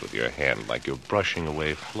pass with your hand like you're brushing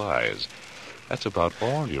away flies. That's about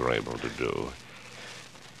all you're able to do.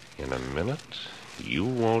 In a minute, you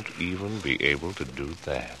won't even be able to do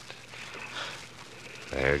that.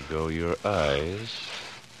 There go your eyes.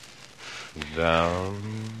 Down,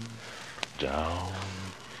 down,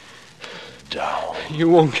 down. You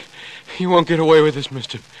won't get away with this,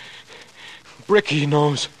 Mr. Bricky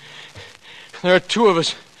knows. There are two of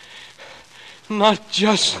us. Not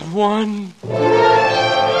just one.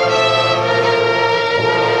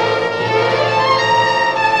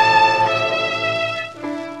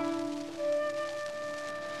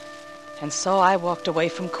 And so I walked away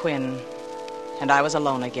from Quinn, and I was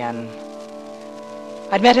alone again.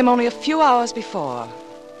 I'd met him only a few hours before,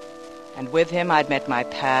 and with him I'd met my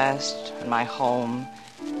past and my home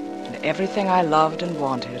and everything I loved and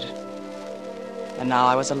wanted. And now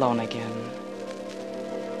I was alone again.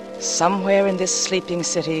 Somewhere in this sleeping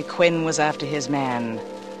city, Quinn was after his man,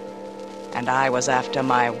 and I was after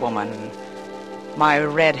my woman, my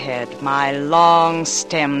redhead, my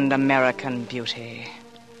long-stemmed American beauty.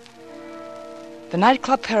 The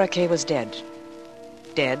nightclub Parakeet was dead.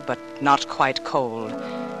 Dead, but not quite cold.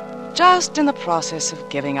 Just in the process of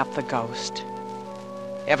giving up the ghost.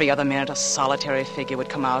 Every other minute, a solitary figure would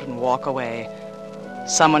come out and walk away.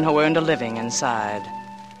 Someone who earned a living inside.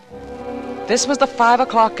 This was the 5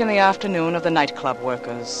 o'clock in the afternoon of the nightclub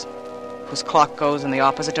workers, whose clock goes in the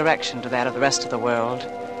opposite direction to that of the rest of the world.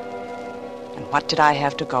 And what did I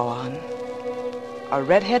have to go on? A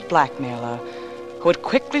redhead blackmailer who had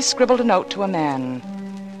quickly scribbled a note to a man.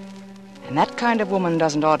 And that kind of woman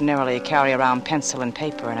doesn't ordinarily carry around pencil and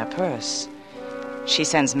paper in her purse. She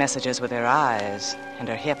sends messages with her eyes and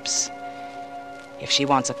her hips. If she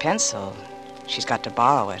wants a pencil, she's got to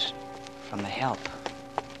borrow it from the help.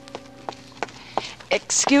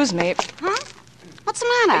 Excuse me. Huh? What's the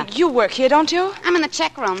matter? You work here, don't you? I'm in the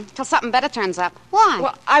check room till something better turns up. Why?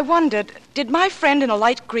 Well, I wondered, did my friend in a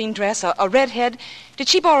light green dress, a redhead, did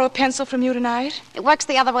she borrow a pencil from you tonight? It works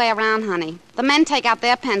the other way around, honey. The men take out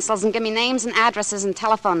their pencils and give me names and addresses and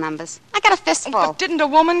telephone numbers. I got a fistful. But didn't a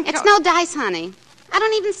woman... It's no dice, honey. I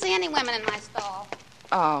don't even see any women in my stall.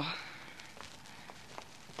 Oh.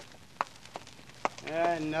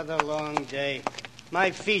 Another long day. My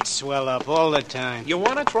feet swell up all the time. You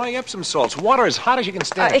want to try Epsom salts? Water as hot as you can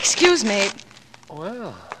stand. Excuse me.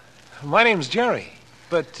 Well, my name's Jerry.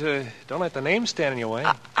 But don't let the name stand in your way.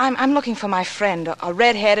 I'm looking for my friend, a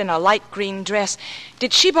redhead in a light green dress.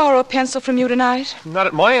 Did she borrow a pencil from you tonight? Not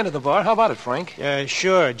at my end of the bar. How about it, Frank?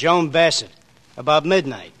 Sure, Joan Bassett. About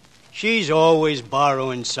midnight. She's always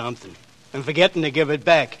borrowing something and forgetting to give it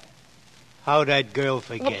back. How that girl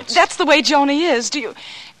forgets. Well, that's the way Joni is. Do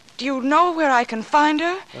you know where I can find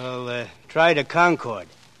her? Well, try the Concord.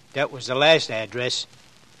 That was the last address.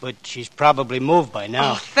 But she's probably moved by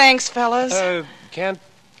now. Oh, thanks, fellas. Can't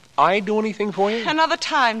I do anything for you? Another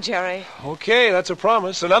time, Jerry. Okay, that's a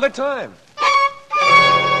promise. Another time.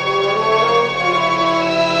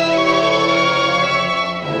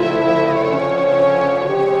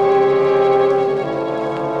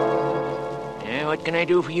 Yeah, what can I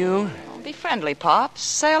do for you? Oh, be friendly, Pops.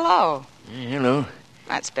 Say hello. Hello.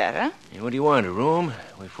 That's better. Yeah, what do you want, a room?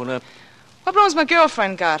 We full up? What room's my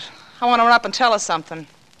girlfriend got? I want to run up and tell her something.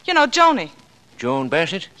 You know, Joni. Joan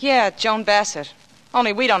Bassett? Yeah, Joan Bassett.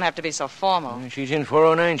 Only we don't have to be so formal. She's in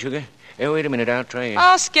 409, sugar. Hey, wait a minute, I'll try you.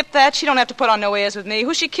 Oh, skip that. She don't have to put on no airs with me.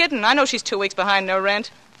 Who's she kidding? I know she's 2 weeks behind no rent.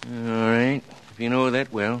 All right. you know her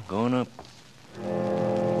that well, go on up.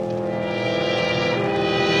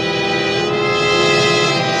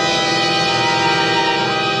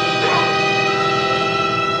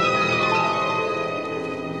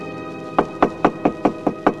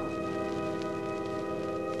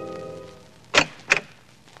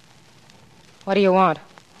 What do you want?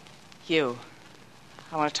 You.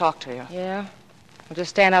 I want to talk to you. Yeah? Well,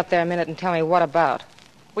 just stand out there a minute and tell me what about.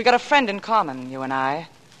 We got a friend in common, you and I.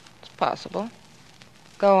 It's possible.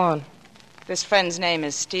 Go on. This friend's name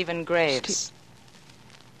is Stephen Graves.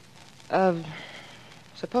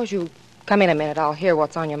 Suppose you come in a minute. I'll hear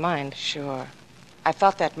what's on your mind. Sure. I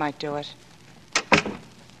thought that might do it. Do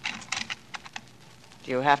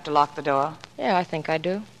you have to lock the door? Yeah, I think I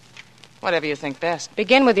do. Whatever you think best.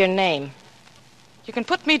 Begin with your name. You can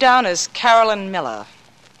put me down as Carolyn Miller.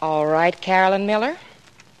 All right, Carolyn Miller.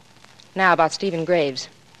 Now about Stephen Graves.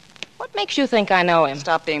 What makes you think I know him?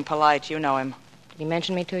 Stop being polite. You know him. Did he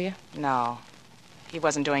mention me to you? No. He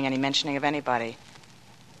wasn't doing any mentioning of anybody.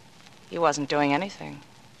 He wasn't doing anything.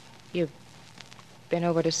 You've been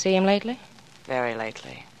over to see him lately? Very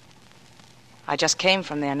lately. I just came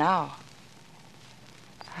from there now.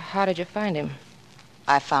 How did you find him?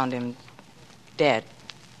 I found him dead.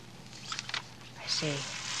 I see.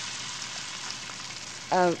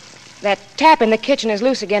 That tap in the kitchen is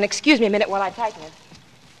loose again. Excuse me a minute while I tighten it.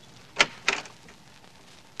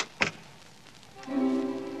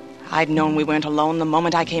 I'd known we weren't alone the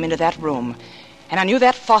moment I came into that room. And I knew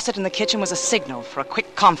that faucet in the kitchen was a signal for a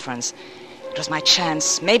quick conference. It was my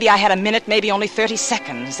chance. Maybe I had a minute, maybe only 30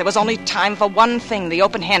 seconds. There was only time for one thing, the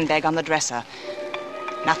open handbag on the dresser.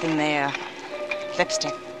 Nothing there.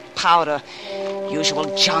 Lipstick, powder,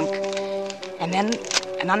 usual junk. And then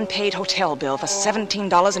an unpaid hotel bill for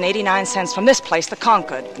 $17.89 from this place, the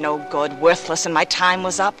Concord. No good, worthless, and my time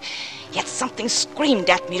was up. Yet something screamed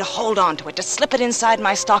at me to hold on to it, to slip it inside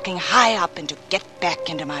my stocking high up and to get back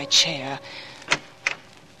into my chair.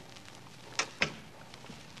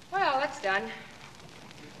 Well, that's done.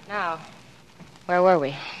 Now, where were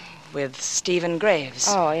we? With Stephen Graves.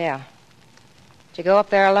 Oh, yeah. Did you go up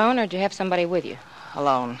there alone, or did you have somebody with you?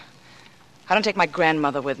 Alone. I don't take my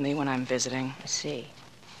grandmother with me when I'm visiting. I see.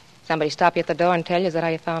 Somebody stop you at the door and tell you? Is that how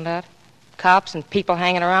you found out? Cops and people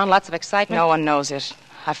hanging around, lots of excitement? No one knows it.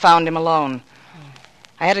 I found him alone.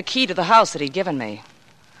 I had a key to the house that he'd given me.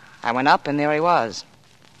 I went up, and there he was.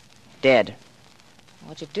 Dead.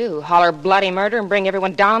 What'd you do? Holler bloody murder and bring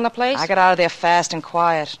everyone down on the place? I got out of there fast and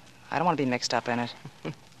quiet. I don't want to be mixed up in it.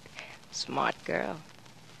 Smart girl.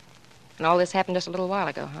 And all this happened just a little while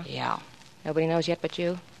ago, huh? Yeah. Nobody knows yet but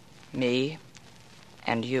you? Me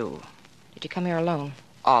and you. Did you come here alone?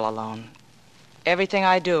 All alone. Everything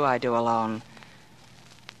I do alone.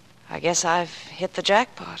 I guess I've hit the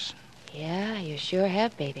jackpot. Yeah, you sure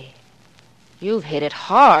have, baby. You've hit it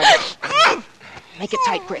hard. Make it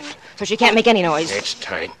tight, Griff, so she can't make any noise. It's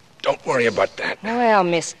tight. Don't worry about that. Well,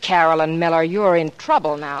 Miss Carolyn Miller, you're in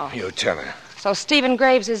trouble now. You tell her. So Stephen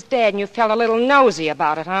Graves is dead, and you felt a little nosy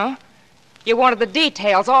about it, huh? You wanted the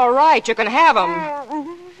details. All right, you can have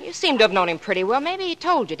them. You seem to have known him pretty well. Maybe he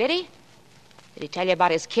told you, did he? Did he tell you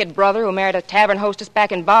about his kid brother who married a tavern hostess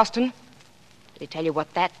back in Boston? Did he tell you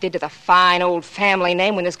what that did to the fine old family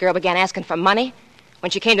name when this girl began asking for money? When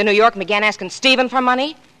she came to New York and began asking Stephen for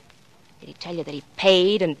money? Did he tell you that he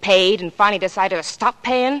paid and finally decided to stop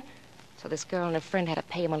paying? So this girl and her friend had to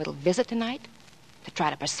pay him a little visit tonight to try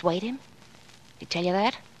to persuade him? Did he tell you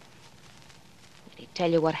that? Did he tell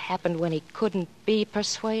you what happened when he couldn't be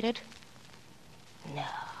persuaded? No.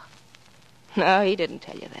 No, he didn't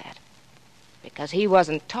tell you that. Because he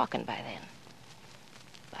wasn't talking by then.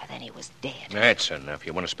 By then he was dead. That's enough.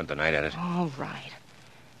 You want to spend the night at it? All right.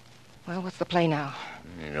 Well, what's the play now?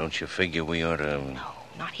 Don't you figure we ought to... No,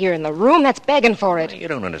 not here in the room. That's begging for it. You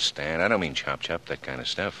don't understand. I don't mean chop-chop, that kind of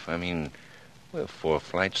stuff. I mean, we're 4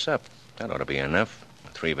 flights up. That ought to be enough.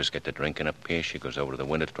 The 3 of us get to drinking up here. She goes over to the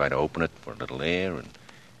window to try to open it for a little air, and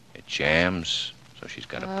it jams, so she's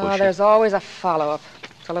got to push it. There's always a follow-up.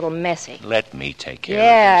 It's a little messy. Let me take care of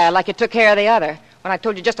Yeah, this. like you took care of the other. When I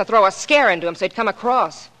told you just to throw a scare into him so he'd come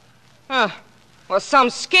across. Huh. Well,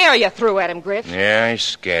 some scare you threw at him, Griff. Yeah, I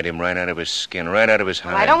scared him right out of his skin, right out of his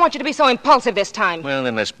hide. But I don't want you to be so impulsive this time. Well,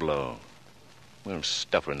 then let's blow. We'll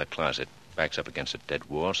stuff her in the closet. Backs up against a dead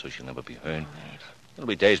wall so she'll never be heard. Right. It'll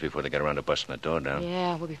be days before they get around to busting the door down.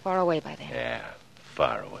 Yeah, we'll be far away by then. Yeah,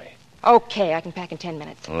 far away. Okay, I can pack in 10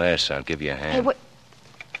 minutes. Les, I'll give you a hand. Hey,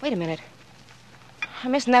 wait a minute.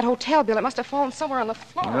 I'm missing that hotel bill. It must have fallen somewhere on the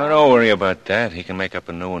floor. No, don't worry about that. He can make up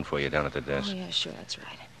a new one for you down at the desk. Oh, yeah, sure, that's right.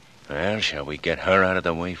 Well, shall we get her out of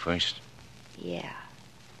the way first? Yeah.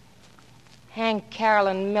 Hang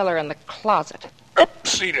Carolyn Miller in the closet.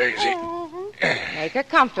 Oopsie daisy. Make her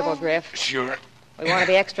comfortable, Griff. Sure. We want to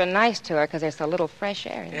be extra nice to her because there's a little fresh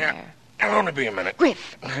air in there. It'll only be a minute.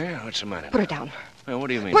 Griff. Yeah, what's the matter? Put her down. Well, what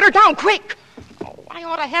do you mean? Put her down, quick! Oh, I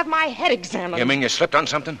ought to have my head examined. You mean you slipped on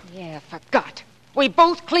something? Yeah, forgot. We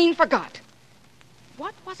both clean forgot.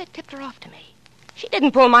 What was it tipped her off to me? She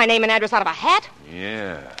didn't pull my name and address out of a hat.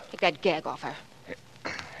 Yeah. Take that gag off her.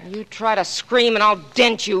 You try to scream and I'll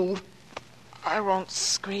dent you. I won't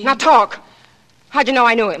scream. Now talk. How'd you know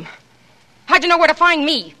I knew him? How'd you know where to find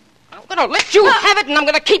me? I'm going to let you have it, and I'm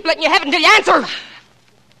going to keep letting you have it until you answer.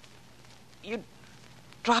 You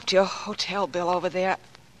dropped your hotel bill over there.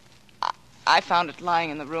 I found it lying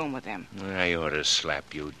in the room with him. I ought to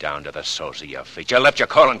slap you down to the soles of your feet. You left your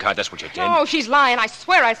calling card, that's what you did. No, she's lying. I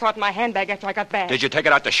swear I saw it in my handbag after I got back. Did you take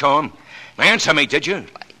it out to show him? Answer me, did you?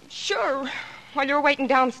 Sure. While you were waiting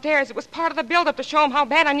downstairs, it was part of the build-up to show him how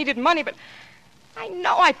bad I needed money, but I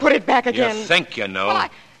know I put it back again. You think you know? Well,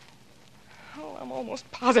 I'm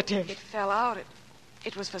almost positive. It fell out.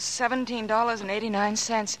 It was for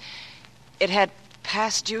 $17.89. It had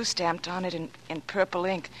past due stamped on it in purple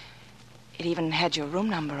ink. It even had your room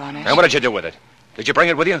number on it. And what did you do with it? Did you bring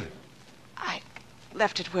it with you? I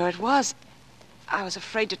left it where it was. I was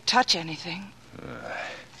afraid to touch anything.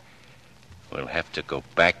 We'll have to go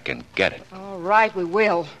back and get it. All right, we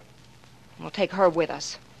will. We'll take her with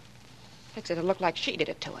us. Fix it to look like she did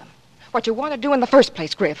it to him. What you want to do in the first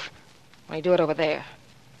place, Griff. When you do it over there.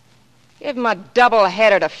 Give him a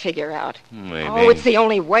double-header to figure out. Maybe. Oh, it's the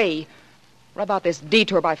only way. Rub out this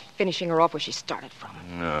detour by finishing her off where she started from.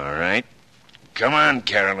 All right. Come on,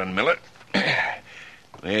 Carolyn Miller.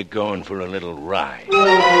 We're going for a little ride.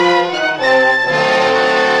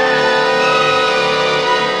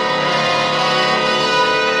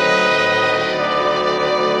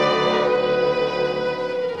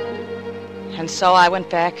 And so I went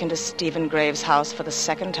back into Stephen Graves' house for the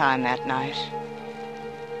second time that night.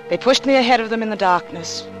 They pushed me ahead of them in the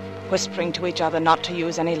darkness, whispering to each other not to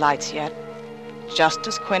use any lights yet, just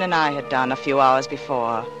as Quinn and I had done a few hours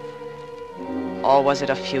before. Or was it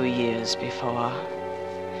a few years before?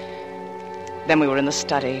 Then we were in the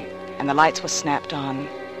study, and the lights were snapped on,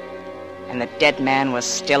 and the dead man was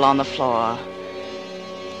still on the floor.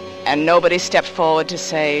 And nobody stepped forward to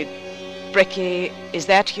say, "Bricky, is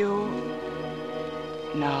that you?"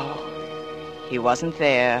 No, he wasn't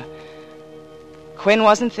there. Quinn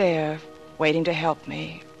wasn't there, waiting to help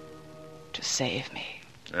me, to save me.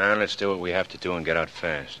 Now, let's do what we have to do and get out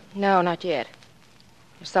fast. No, not yet.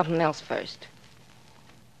 There's something else first.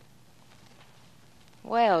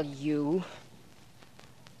 Well, you.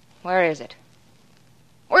 Where is it?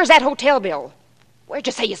 Where's that hotel bill? Where'd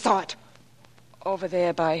you say you saw it? Over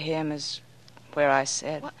there by him is where I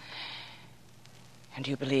said. What? And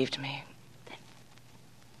you believed me.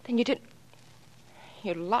 Then you didn't.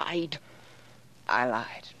 You lied. I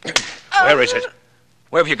lied. Where is it?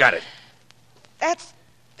 Where have you got it? That's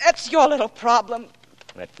your little problem.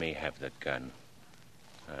 Let me have the gun.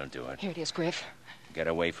 I'll do it. Here it is, Griff. Get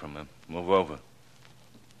away from him. Move over.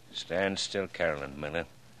 Stand still, Carolyn Miller.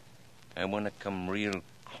 I want to come real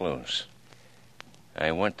close.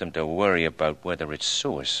 I want them to worry about whether it's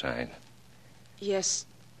suicide. Yes,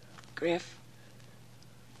 Griff.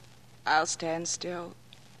 I'll stand still.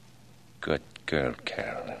 Good girl,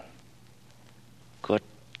 Carolyn. Good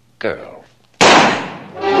girl.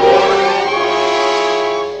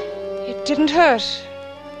 It didn't hurt.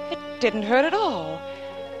 It didn't hurt at all.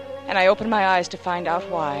 And I opened my eyes to find out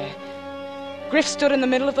why. Griff stood in the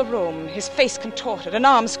middle of the room, his face contorted, an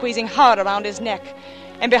arm squeezing hard around his neck.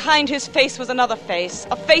 And behind his face was another face,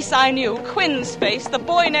 a face I knew, Quinn's face, the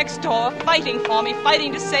boy next door, fighting for me,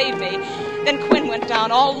 fighting to save me. Then Quinn went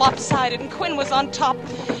down, all lopsided, and Quinn was on top,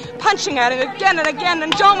 punching at him again and again,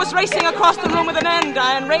 and Joan was racing across the room with an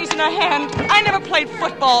andiron, raising her hand. I never played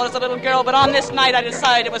football as a little girl, but on this night I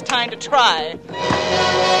decided it was time to try.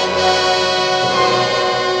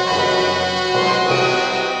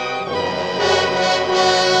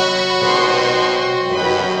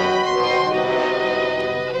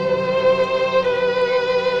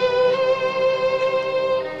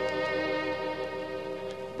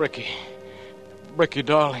 Bricky,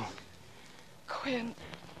 darling. Quinn.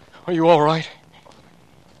 Are you all right?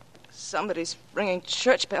 Somebody's ringing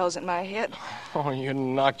church bells in my head. Oh, you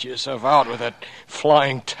knocked yourself out with that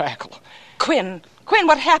flying tackle. Quinn,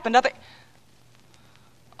 what happened? Are they...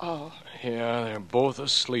 Oh. Yeah, they're both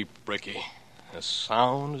asleep, Bricky. As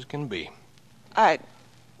sound as can be. I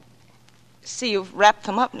see you've wrapped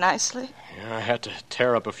them up nicely. Yeah, I had to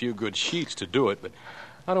tear up a few good sheets to do it, but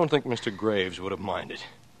I don't think Mr. Graves would have minded.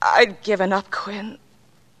 I'd given up, Quinn.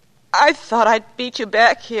 I thought I'd beat you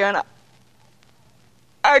back here, and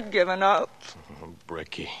I'd given up. Oh,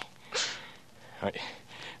 Bricky.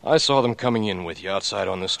 I saw them coming in with you outside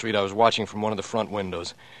on the street. I was watching from one of the front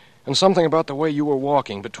windows. And something about the way you were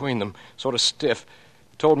walking between them, sort of stiff,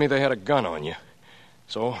 told me they had a gun on you.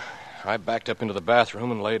 So I backed up into the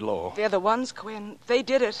bathroom and laid low. They're the ones, Quinn. They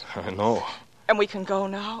did it. I know. And we can go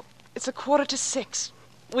now. It's 5:45.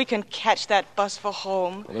 We can catch that bus for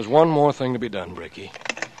home. Well, there's one more thing to be done, Bricky.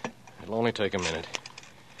 It'll only take a minute.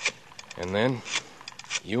 And then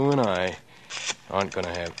you and I aren't going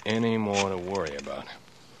to have any more to worry about.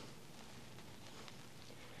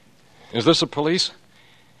 Is this the police?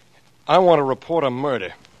 I want to report a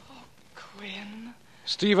murder. Oh, Quinn.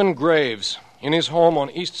 Stephen Graves, in his home on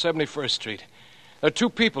East 71st Street. There are 2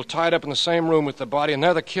 people tied up in the same room with the body, and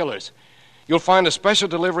they're the killers. You'll find a special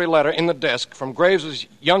delivery letter in the desk from Graves'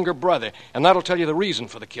 younger brother, and that'll tell you the reason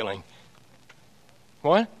for the killing.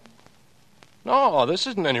 What? No, this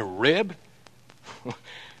isn't any rib.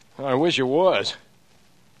 I wish it was.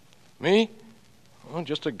 Me? Well,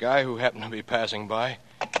 just a guy who happened to be passing by.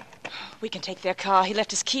 We can take their car. He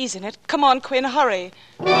left his keys in it. Come on, Quinn, hurry.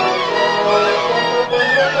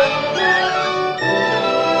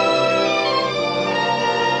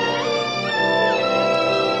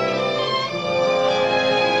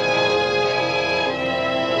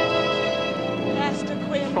 Faster,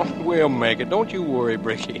 Quinn. Oh, we'll make it. Don't you worry,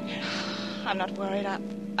 Bricky. I'm not worried.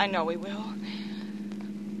 I know we will.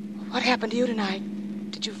 What happened to you tonight?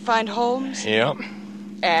 Did you find Holmes? Yeah.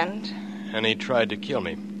 And? And he tried to kill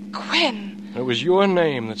me. Quinn! It was your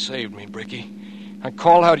name that saved me, Bricky. I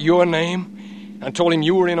called out your name. I told him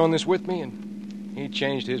you were in on this with me, and he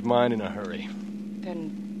changed his mind in a hurry.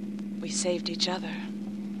 Then we saved each other.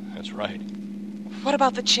 That's right. What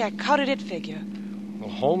about the check? How did it figure? Well,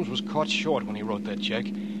 Holmes was caught short when he wrote that check,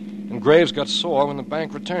 and Graves got sore when the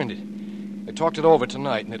bank returned it. They talked it over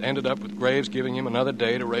tonight, and it ended up with Graves giving him another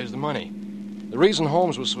day to raise the money. The reason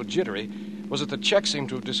Holmes was so jittery was that the check seemed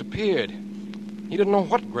to have disappeared. He didn't know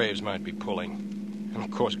what Graves might be pulling. And,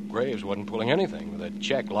 of course, Graves wasn't pulling anything with that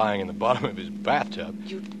check lying in the bottom of his bathtub.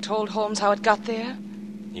 You told Holmes how it got there?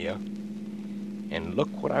 Yeah. And look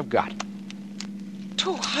what I've got.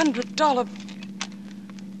 $200.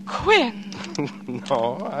 Quinn!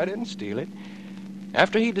 No, I didn't steal it.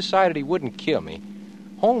 After he decided he wouldn't kill me,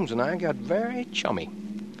 Holmes and I got very chummy.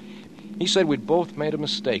 He said we'd both made a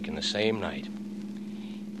mistake in the same night.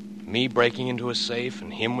 Me breaking into a safe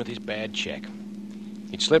and him with his bad check.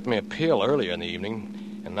 He'd slipped me a pill earlier in the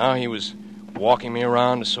evening, and now he was walking me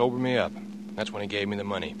around to sober me up. That's when he gave me the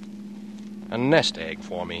money. A nest egg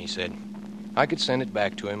for me, he said. I could send it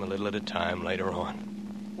back to him a little at a time later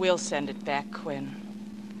on. We'll send it back, Quinn.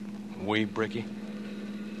 We, Bricky?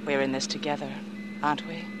 We're in this together, aren't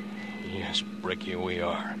we? Yes, Bricky, we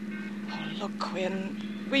are. Oh, look,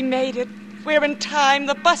 Quinn. We made it. We're in time.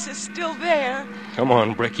 The bus is still there. Come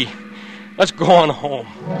on, Bricky. Let's go on home.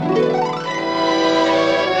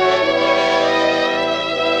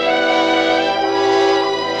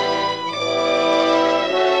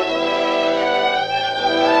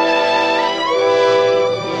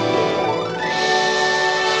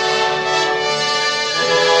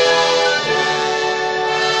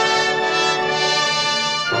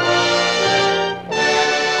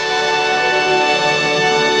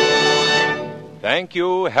 Thank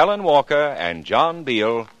you, Helen Walker and John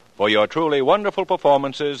Beale, for your truly wonderful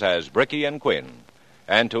performances as Bricky and Quinn.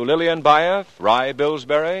 And to Lillian Byeth, Rye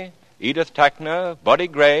Billsbury, Edith Tackner, Buddy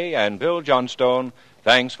Gray, and Bill Johnstone,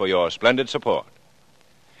 thanks for your splendid support.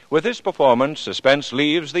 With this performance, suspense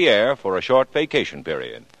leaves the air for a short vacation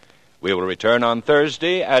period. We will return on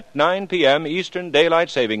Thursday at 9 p.m. Eastern Daylight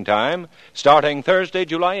Saving Time, starting Thursday,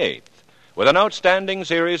 July 8th. With an outstanding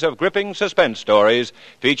series of gripping suspense stories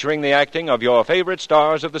featuring the acting of your favorite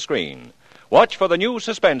stars of the screen. Watch for the new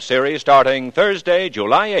suspense series starting Thursday,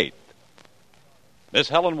 July 8th. Miss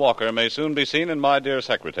Helen Walker may soon be seen in My Dear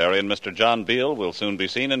Secretary, and Mr. John Beale will soon be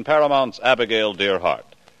seen in Paramount's Abigail, Dear Heart.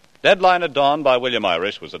 Deadline at Dawn by William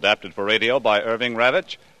Irish was adapted for radio by Irving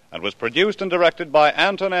Ravitch and was produced and directed by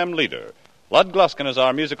Anton M. Leader. Lud Gluskin is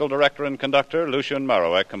our musical director and conductor. Lucien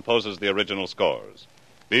Marowek composes the original scores.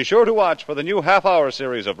 Be sure to watch for the new half-hour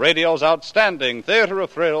series of radio's outstanding theater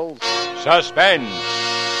of thrills, Suspense.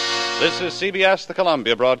 This is CBS, the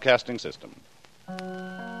Columbia Broadcasting System.